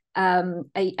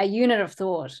a unit of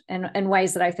thought in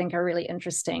ways that I think are really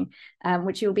interesting,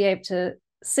 which you'll be able to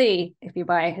see if you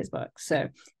buy his book. So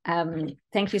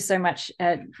thank you so much,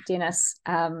 Dennis,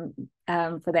 for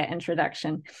that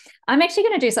introduction. I'm actually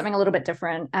going to do something a little bit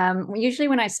different. Usually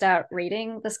when I start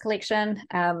reading this collection,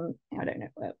 I don't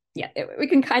know, we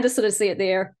can kind of sort of see it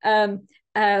there.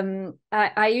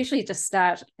 I usually just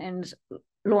start and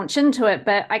launch into it,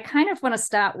 but I kind of want to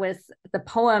start with the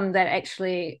poem that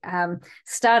actually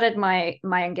started my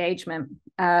engagement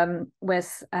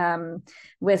with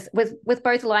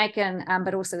both lichen,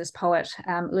 but also this poet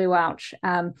Lou Welch,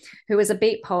 who was a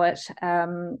beat poet,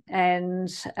 and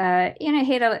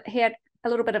he had a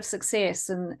little bit of success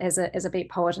as a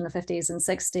beat poet in the 50s and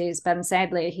 60s, but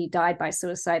sadly he died by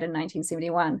suicide in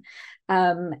 1971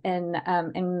 in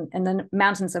the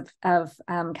mountains of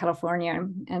California,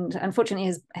 and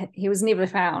unfortunately he was never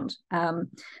found.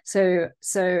 So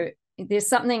there's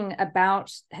something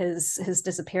about his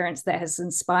disappearance that has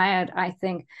inspired, I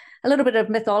think, a little bit of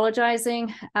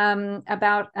mythologizing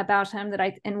about him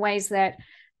in ways that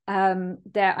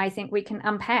I think we can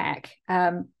unpack.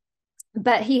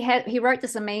 But he wrote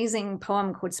this amazing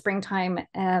poem called Springtime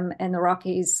in the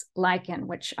Rockies Lichen,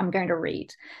 which I'm going to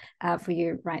read for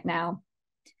you right now.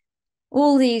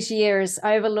 All these years,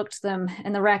 I overlooked them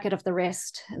in the racket of the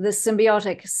rest, the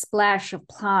symbiotic splash of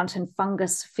plant and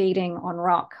fungus feeding on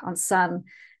rock, on sun,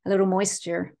 a little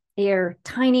moisture, air,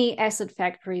 tiny acid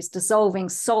factories dissolving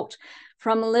salt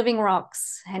from living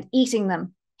rocks and eating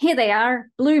them. Here they are,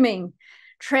 blooming,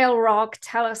 trail rock,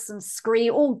 talus, and scree,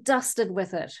 all dusted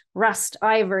with it, rust,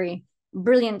 ivory,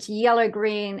 brilliant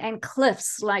yellow-green, and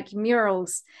cliffs like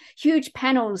murals, huge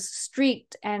panels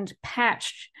streaked and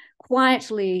patched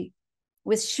quietly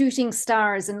with shooting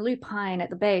stars and lupine at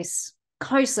the base.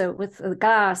 Closer with the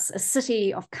glass, a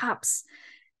city of cups,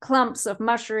 clumps of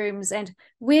mushrooms, and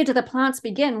where do the plants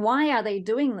begin? Why are they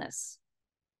doing this?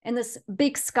 In this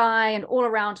big sky and all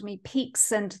around me,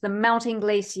 peaks and the mounting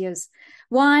glaciers.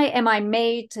 Why am I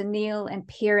made to kneel and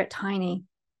peer at Tiny?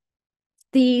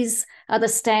 These are the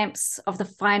stamps of the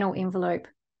final envelope.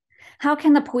 How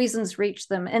can the poisons reach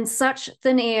them in such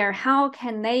thin air? How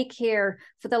can they care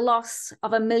for the loss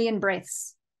of 1 million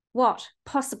breaths? What,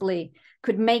 possibly,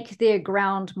 could make their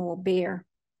ground more bare?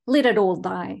 Let it all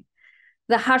die.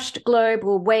 The hushed globe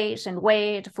will wait and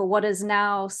wait for what is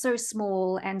now so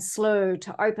small and slow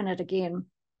to open it again.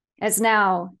 As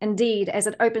now, indeed, as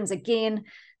it opens again,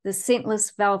 the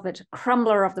scentless velvet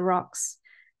crumbler of the rocks,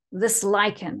 this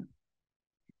lichen.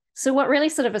 So what really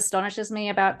sort of astonishes me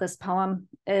about this poem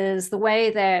is the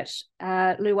way that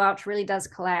Lew Welch really does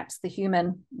collapse the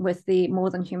human with the more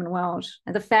than human world.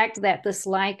 And the fact that this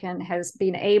lichen has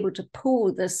been able to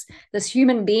pull this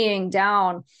human being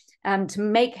down to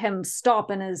make him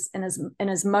stop in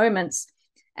his moments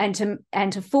and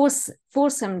to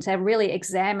force him to really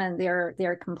examine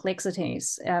their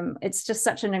complexities. It's just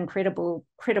such an incredible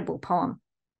poem.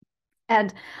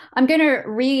 And I'm going to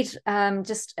read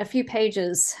just a few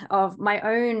pages of my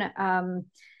own,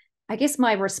 I guess,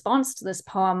 my response to this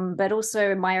poem, but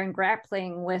also my own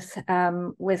grappling with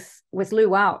Lew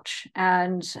Welch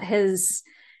and his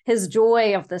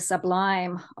joy of the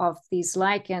sublime of these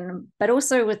lichen, but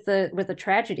also with the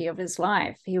tragedy of his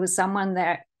life. He was someone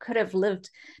that could have lived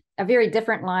a very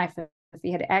different life if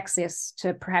he had access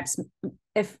to perhaps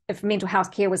if mental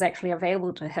health care was actually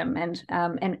available to him. And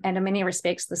in many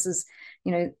respects, this is,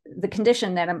 the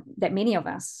condition that many of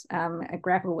us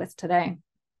grapple with today.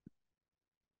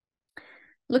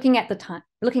 Looking at the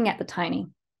tiny.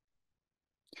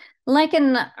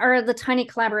 Lichen are the tiny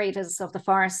collaborators of the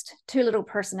forest, two little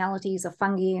personalities of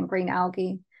fungi and green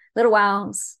algae, little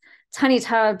owls, tiny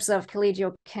tubs of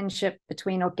collegial kinship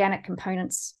between organic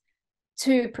components,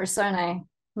 two personae,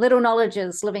 little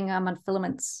knowledges living on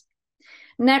filaments.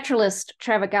 Naturalist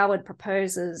Trevor Garwood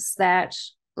proposes that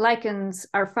lichens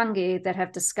are fungi that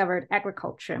have discovered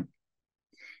agriculture.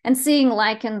 And seeing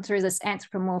lichen through this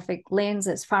anthropomorphic lens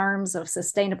as farms of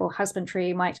sustainable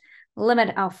husbandry might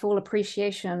limit our full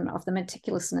appreciation of the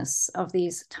meticulousness of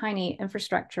these tiny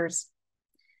infrastructures.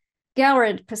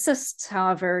 Garwood persists,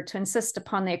 however, to insist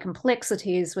upon their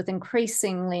complexities with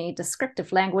increasingly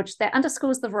descriptive language that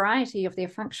underscores the variety of their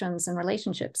functions and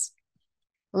relationships.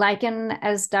 Lichen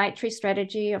as dietary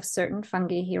strategy of certain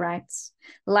fungi, he writes.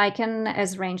 Lichen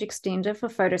as range extender for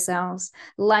photocells.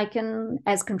 Lichen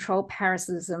as controlled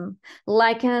parasitism.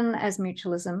 Lichen as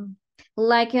mutualism.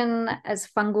 Lichen as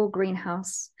fungal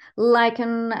greenhouse.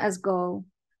 Lichen as goal.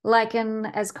 Lichen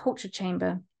as culture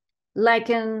chamber.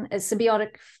 Lichen as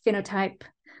symbiotic phenotype.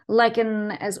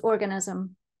 Lichen as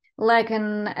organism.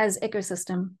 Lichen as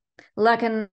ecosystem.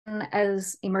 Lichen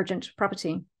as emergent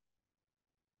property.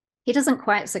 He doesn't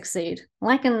quite succeed.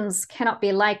 Lichens cannot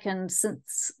be likened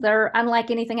since they're unlike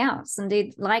anything else.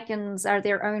 Indeed, lichens are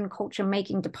their own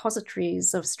culture-making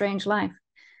depositories of strange life.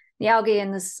 The algae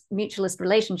in this mutualist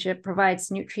relationship provides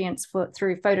nutrients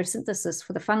through photosynthesis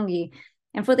for the fungi,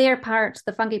 and for their part,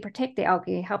 the fungi protect the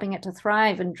algae, helping it to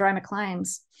thrive in drier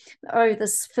climes. Oh,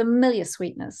 this familiar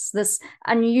sweetness, this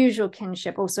unusual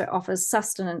kinship also offers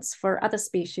sustenance for other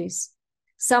species.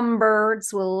 Some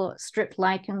birds will strip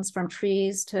lichens from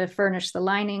trees to furnish the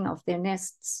lining of their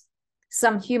nests.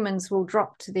 Some humans will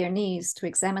drop to their knees to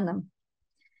examine them.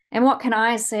 And what can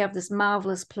I say of this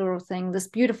marvelous plural thing, this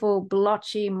beautiful,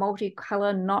 blotchy,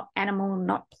 multicolor, not animal,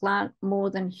 not plant,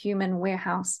 more than human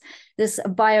warehouse, this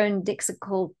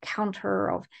bioindexical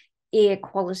counter of air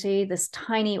quality, this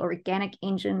tiny organic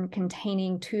engine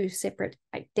containing two separate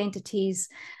identities.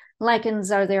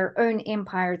 Lichens are their own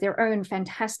empire, their own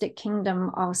fantastic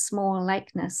kingdom of small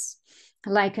likeness.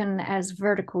 Lichen as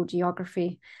vertical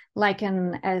geography,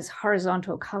 lichen as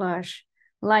horizontal collage,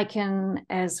 lichen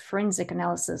as forensic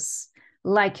analysis,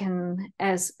 lichen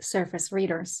as surface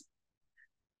readers.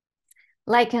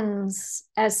 Lichens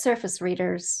as surface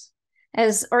readers.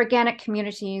 As organic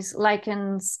communities,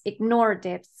 lichens ignore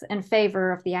depth in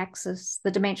favor of the axis,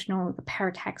 the dimensional, the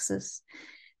parataxis.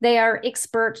 They are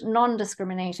expert,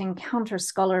 non-discriminating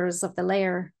counter-scholars of the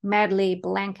layer, madly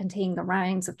blanketing the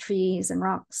rinds of trees and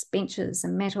rocks, benches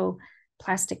and metal,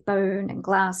 plastic, bone and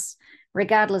glass,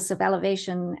 regardless of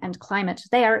elevation and climate.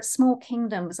 They are small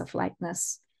kingdoms of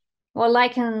likeness. While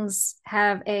lichens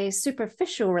have a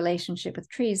superficial relationship with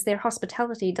trees, their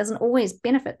hospitality doesn't always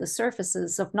benefit the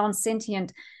surfaces of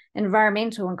non-sentient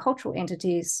environmental and cultural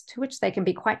entities, to which they can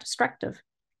be quite destructive.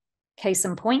 Case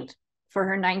in point, for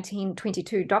her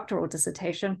 1922 doctoral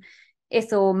dissertation,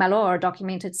 Ethel Malor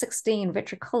documented 16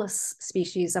 vitricolous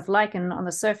species of lichen on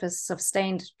the surface of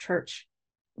stained church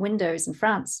windows in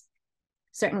France.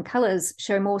 Certain colors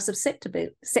show more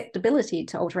susceptibility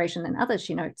to alteration than others,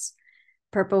 she notes.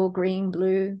 Purple, green,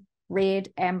 blue, red,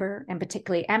 amber, and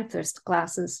particularly amethyst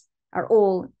glasses are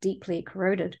all deeply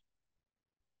corroded.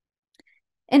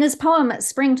 In his poem,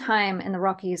 Springtime in the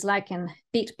Rockies Lichen,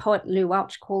 beat poet Lou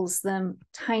Welch calls them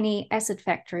tiny acid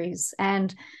factories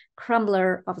and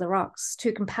crumbler of the rocks,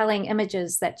 two compelling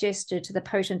images that gesture to the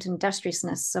potent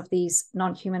industriousness of these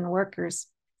non-human workers.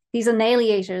 These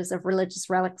annihilators of religious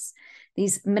relics,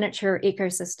 these miniature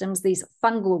ecosystems, these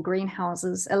fungal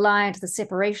greenhouses allied the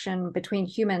separation between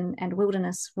human and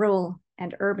wilderness, rural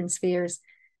and urban spheres,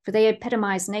 for they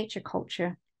epitomize nature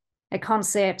culture, a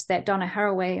concept that Donna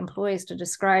Haraway employs to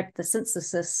describe the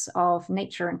synthesis of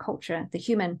nature and culture, the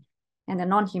human and the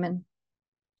non-human.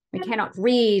 We cannot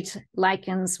read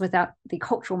lichens without the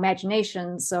cultural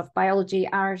imaginations of biology,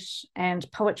 art, and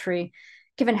poetry,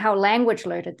 given how language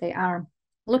loaded they are.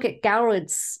 Look at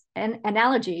Gowrod's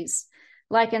analogies.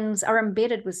 Lichens are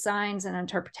embedded with signs and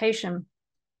interpretation.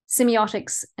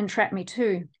 Semiotics entrap me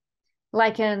too.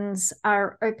 Lichens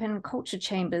are open culture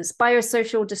chambers,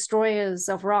 biosocial destroyers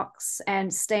of rocks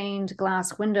and stained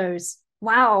glass windows.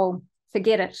 Wow,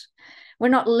 forget it. We're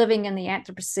not living in the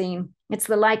Anthropocene. It's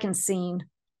the lichen scene.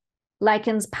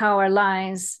 Lichens' power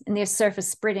lies in their surface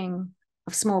spreading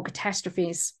of small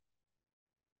catastrophes.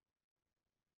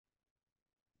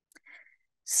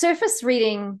 Surface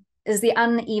reading is the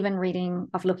uneven reading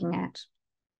of looking at.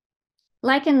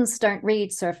 Lichens don't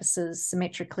read surfaces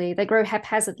symmetrically. They grow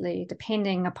haphazardly,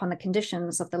 depending upon the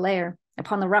conditions of the layer,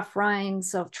 upon the rough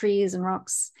rinds of trees and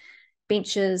rocks,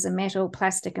 benches and metal,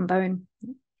 plastic and bone.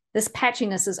 This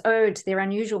patchiness is owed to their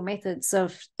unusual methods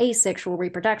of asexual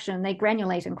reproduction. They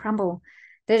granulate and crumble.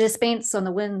 They dispense on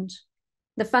the wind.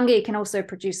 The fungi can also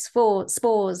produce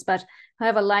spores, but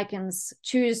however lichens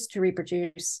choose to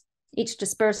reproduce, each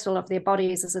dispersal of their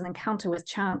bodies is an encounter with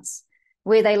chance.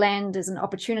 Where they land is an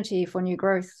opportunity for new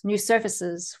growth, new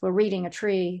surfaces for reading a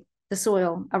tree, the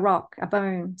soil, a rock, a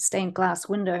bone, stained glass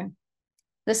window.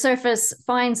 The surface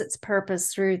finds its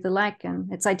purpose through the lichen.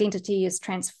 Its identity is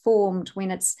transformed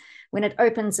when it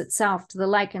opens itself to the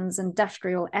lichen's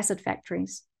industrial acid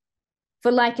factories.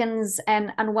 For lichens,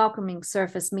 an unwelcoming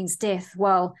surface means death,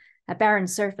 while a barren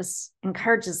surface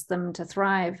encourages them to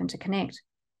thrive and to connect.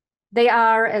 They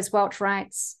are, as Welch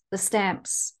writes, the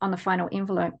stamps on the final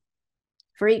envelope.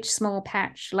 For each small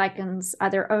patch, lichens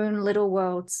are their own little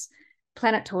worlds,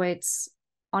 planetoids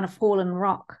on a fallen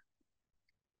rock,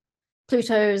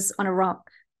 Plutos on a rock.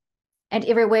 And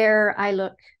everywhere I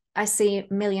look, I see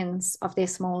millions of their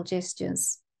small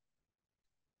gestures.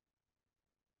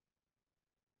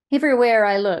 Everywhere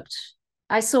I looked,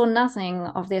 I saw nothing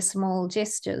of their small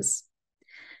gestures.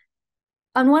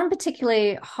 On one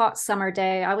particularly hot summer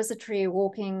day, I was a tree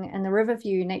walking in the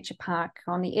Riverview Nature Park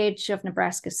on the edge of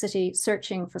Nebraska City,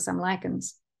 searching for some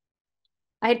lichens.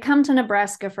 I had come to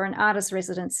Nebraska for an artist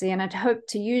residency and I'd hoped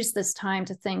to use this time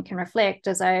to think and reflect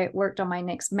as I worked on my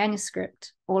next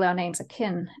manuscript, All Our Names Are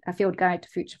Kin, a field guide to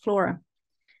future flora.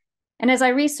 And as I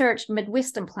researched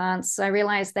Midwestern plants, I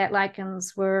realized that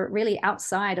lichens were really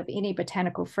outside of any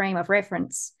botanical frame of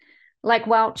reference. Like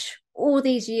Welch, all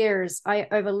these years, I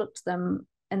overlooked them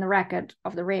in the racket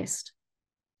of the rest.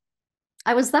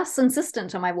 I was thus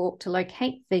insistent on my walk to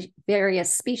locate the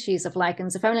various species of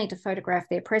lichens, if only to photograph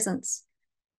their presence.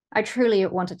 I truly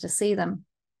wanted to see them.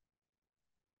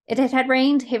 It had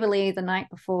rained heavily the night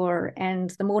before, and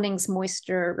the morning's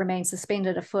moisture remained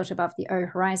suspended a foot above the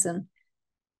horizon.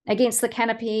 Against the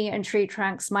canopy and tree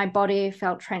trunks, my body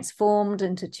felt transformed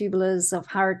into tubulars of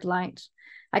hard light.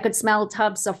 I could smell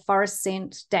tubs of forest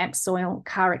scent, damp soil,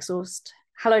 car exhaust,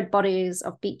 hallowed bodies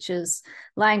of beeches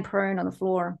lying prone on the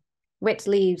floor, wet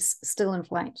leaves still in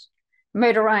flight,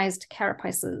 motorized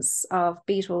carapaces of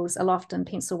beetles aloft in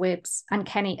pencil webs,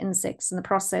 uncanny insects in the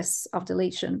process of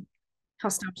deletion,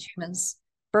 hostile tumors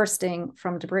bursting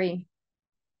from debris.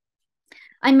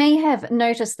 I may have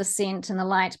noticed the scent and the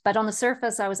light, but on the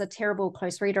surface, I was a terrible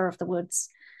close reader of the woods.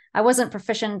 I wasn't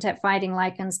proficient at finding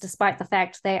lichens, despite the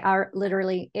fact they are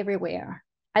literally everywhere.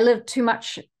 I live too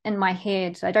much in my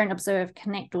head. I don't observe,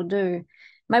 connect, or do.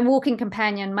 My walking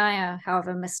companion, Maya,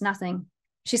 however, missed nothing.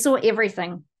 She saw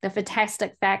everything, the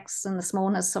fantastic facts and the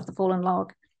smallness of the fallen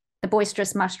log, the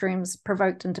boisterous mushrooms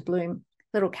provoked into bloom,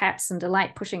 little caps and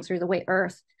delight pushing through the wet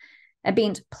earth, a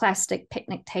bent plastic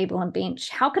picnic table and bench.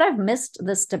 How could I have missed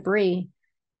this debris?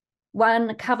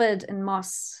 One covered in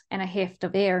moss and a heft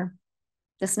of air.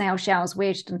 The snail shells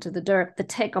wedged into the dirt, the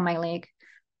tick on my leg,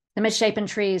 the misshapen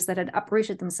trees that had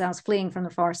uprooted themselves fleeing from the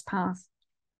forest path.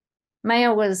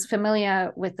 Maya was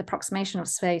familiar with the approximation of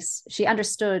space. She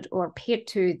understood or appeared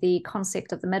to the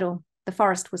concept of the middle. The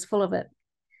forest was full of it.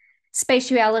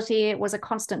 Spatiality was a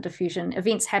constant diffusion.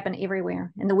 Events happen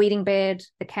everywhere, in the weeding bed,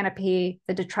 the canopy,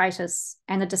 the detritus,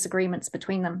 and the disagreements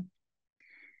between them.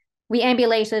 We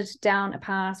ambulated down a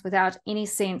path without any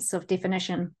sense of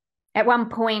definition. At one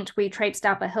point, we traipsed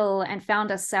up a hill and found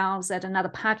ourselves at another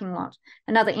parking lot,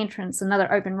 another entrance,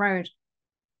 another open road,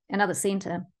 another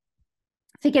center.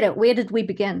 Forget it, where did we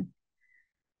begin?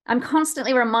 I'm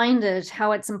constantly reminded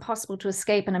how it's impossible to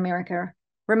escape in America.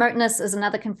 Remoteness is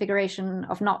another configuration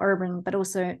of not urban, but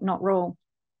also not rural.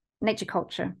 Nature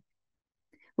culture.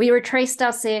 We retraced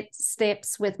our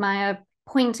steps with Maya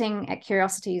pointing at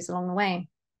curiosities along the way.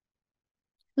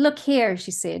 Look here,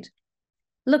 she said.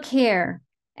 Look here,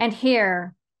 and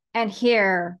here, and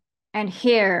here, and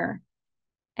here,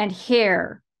 and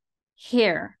here,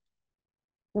 here.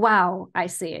 Wow, I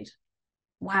said.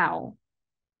 Wow.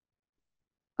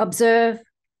 Observe,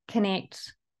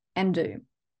 connect, and do.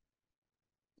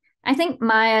 I think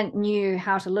Maya knew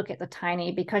how to look at the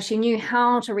tiny because she knew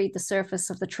how to read the surface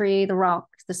of the tree, the rock,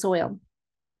 the soil.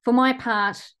 For my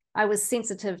part, I was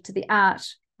sensitive to the art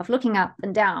of looking up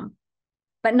and down,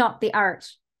 but not the art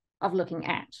of looking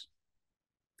at.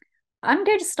 I'm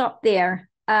going to stop there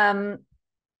because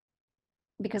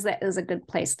that is a good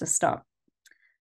place to stop.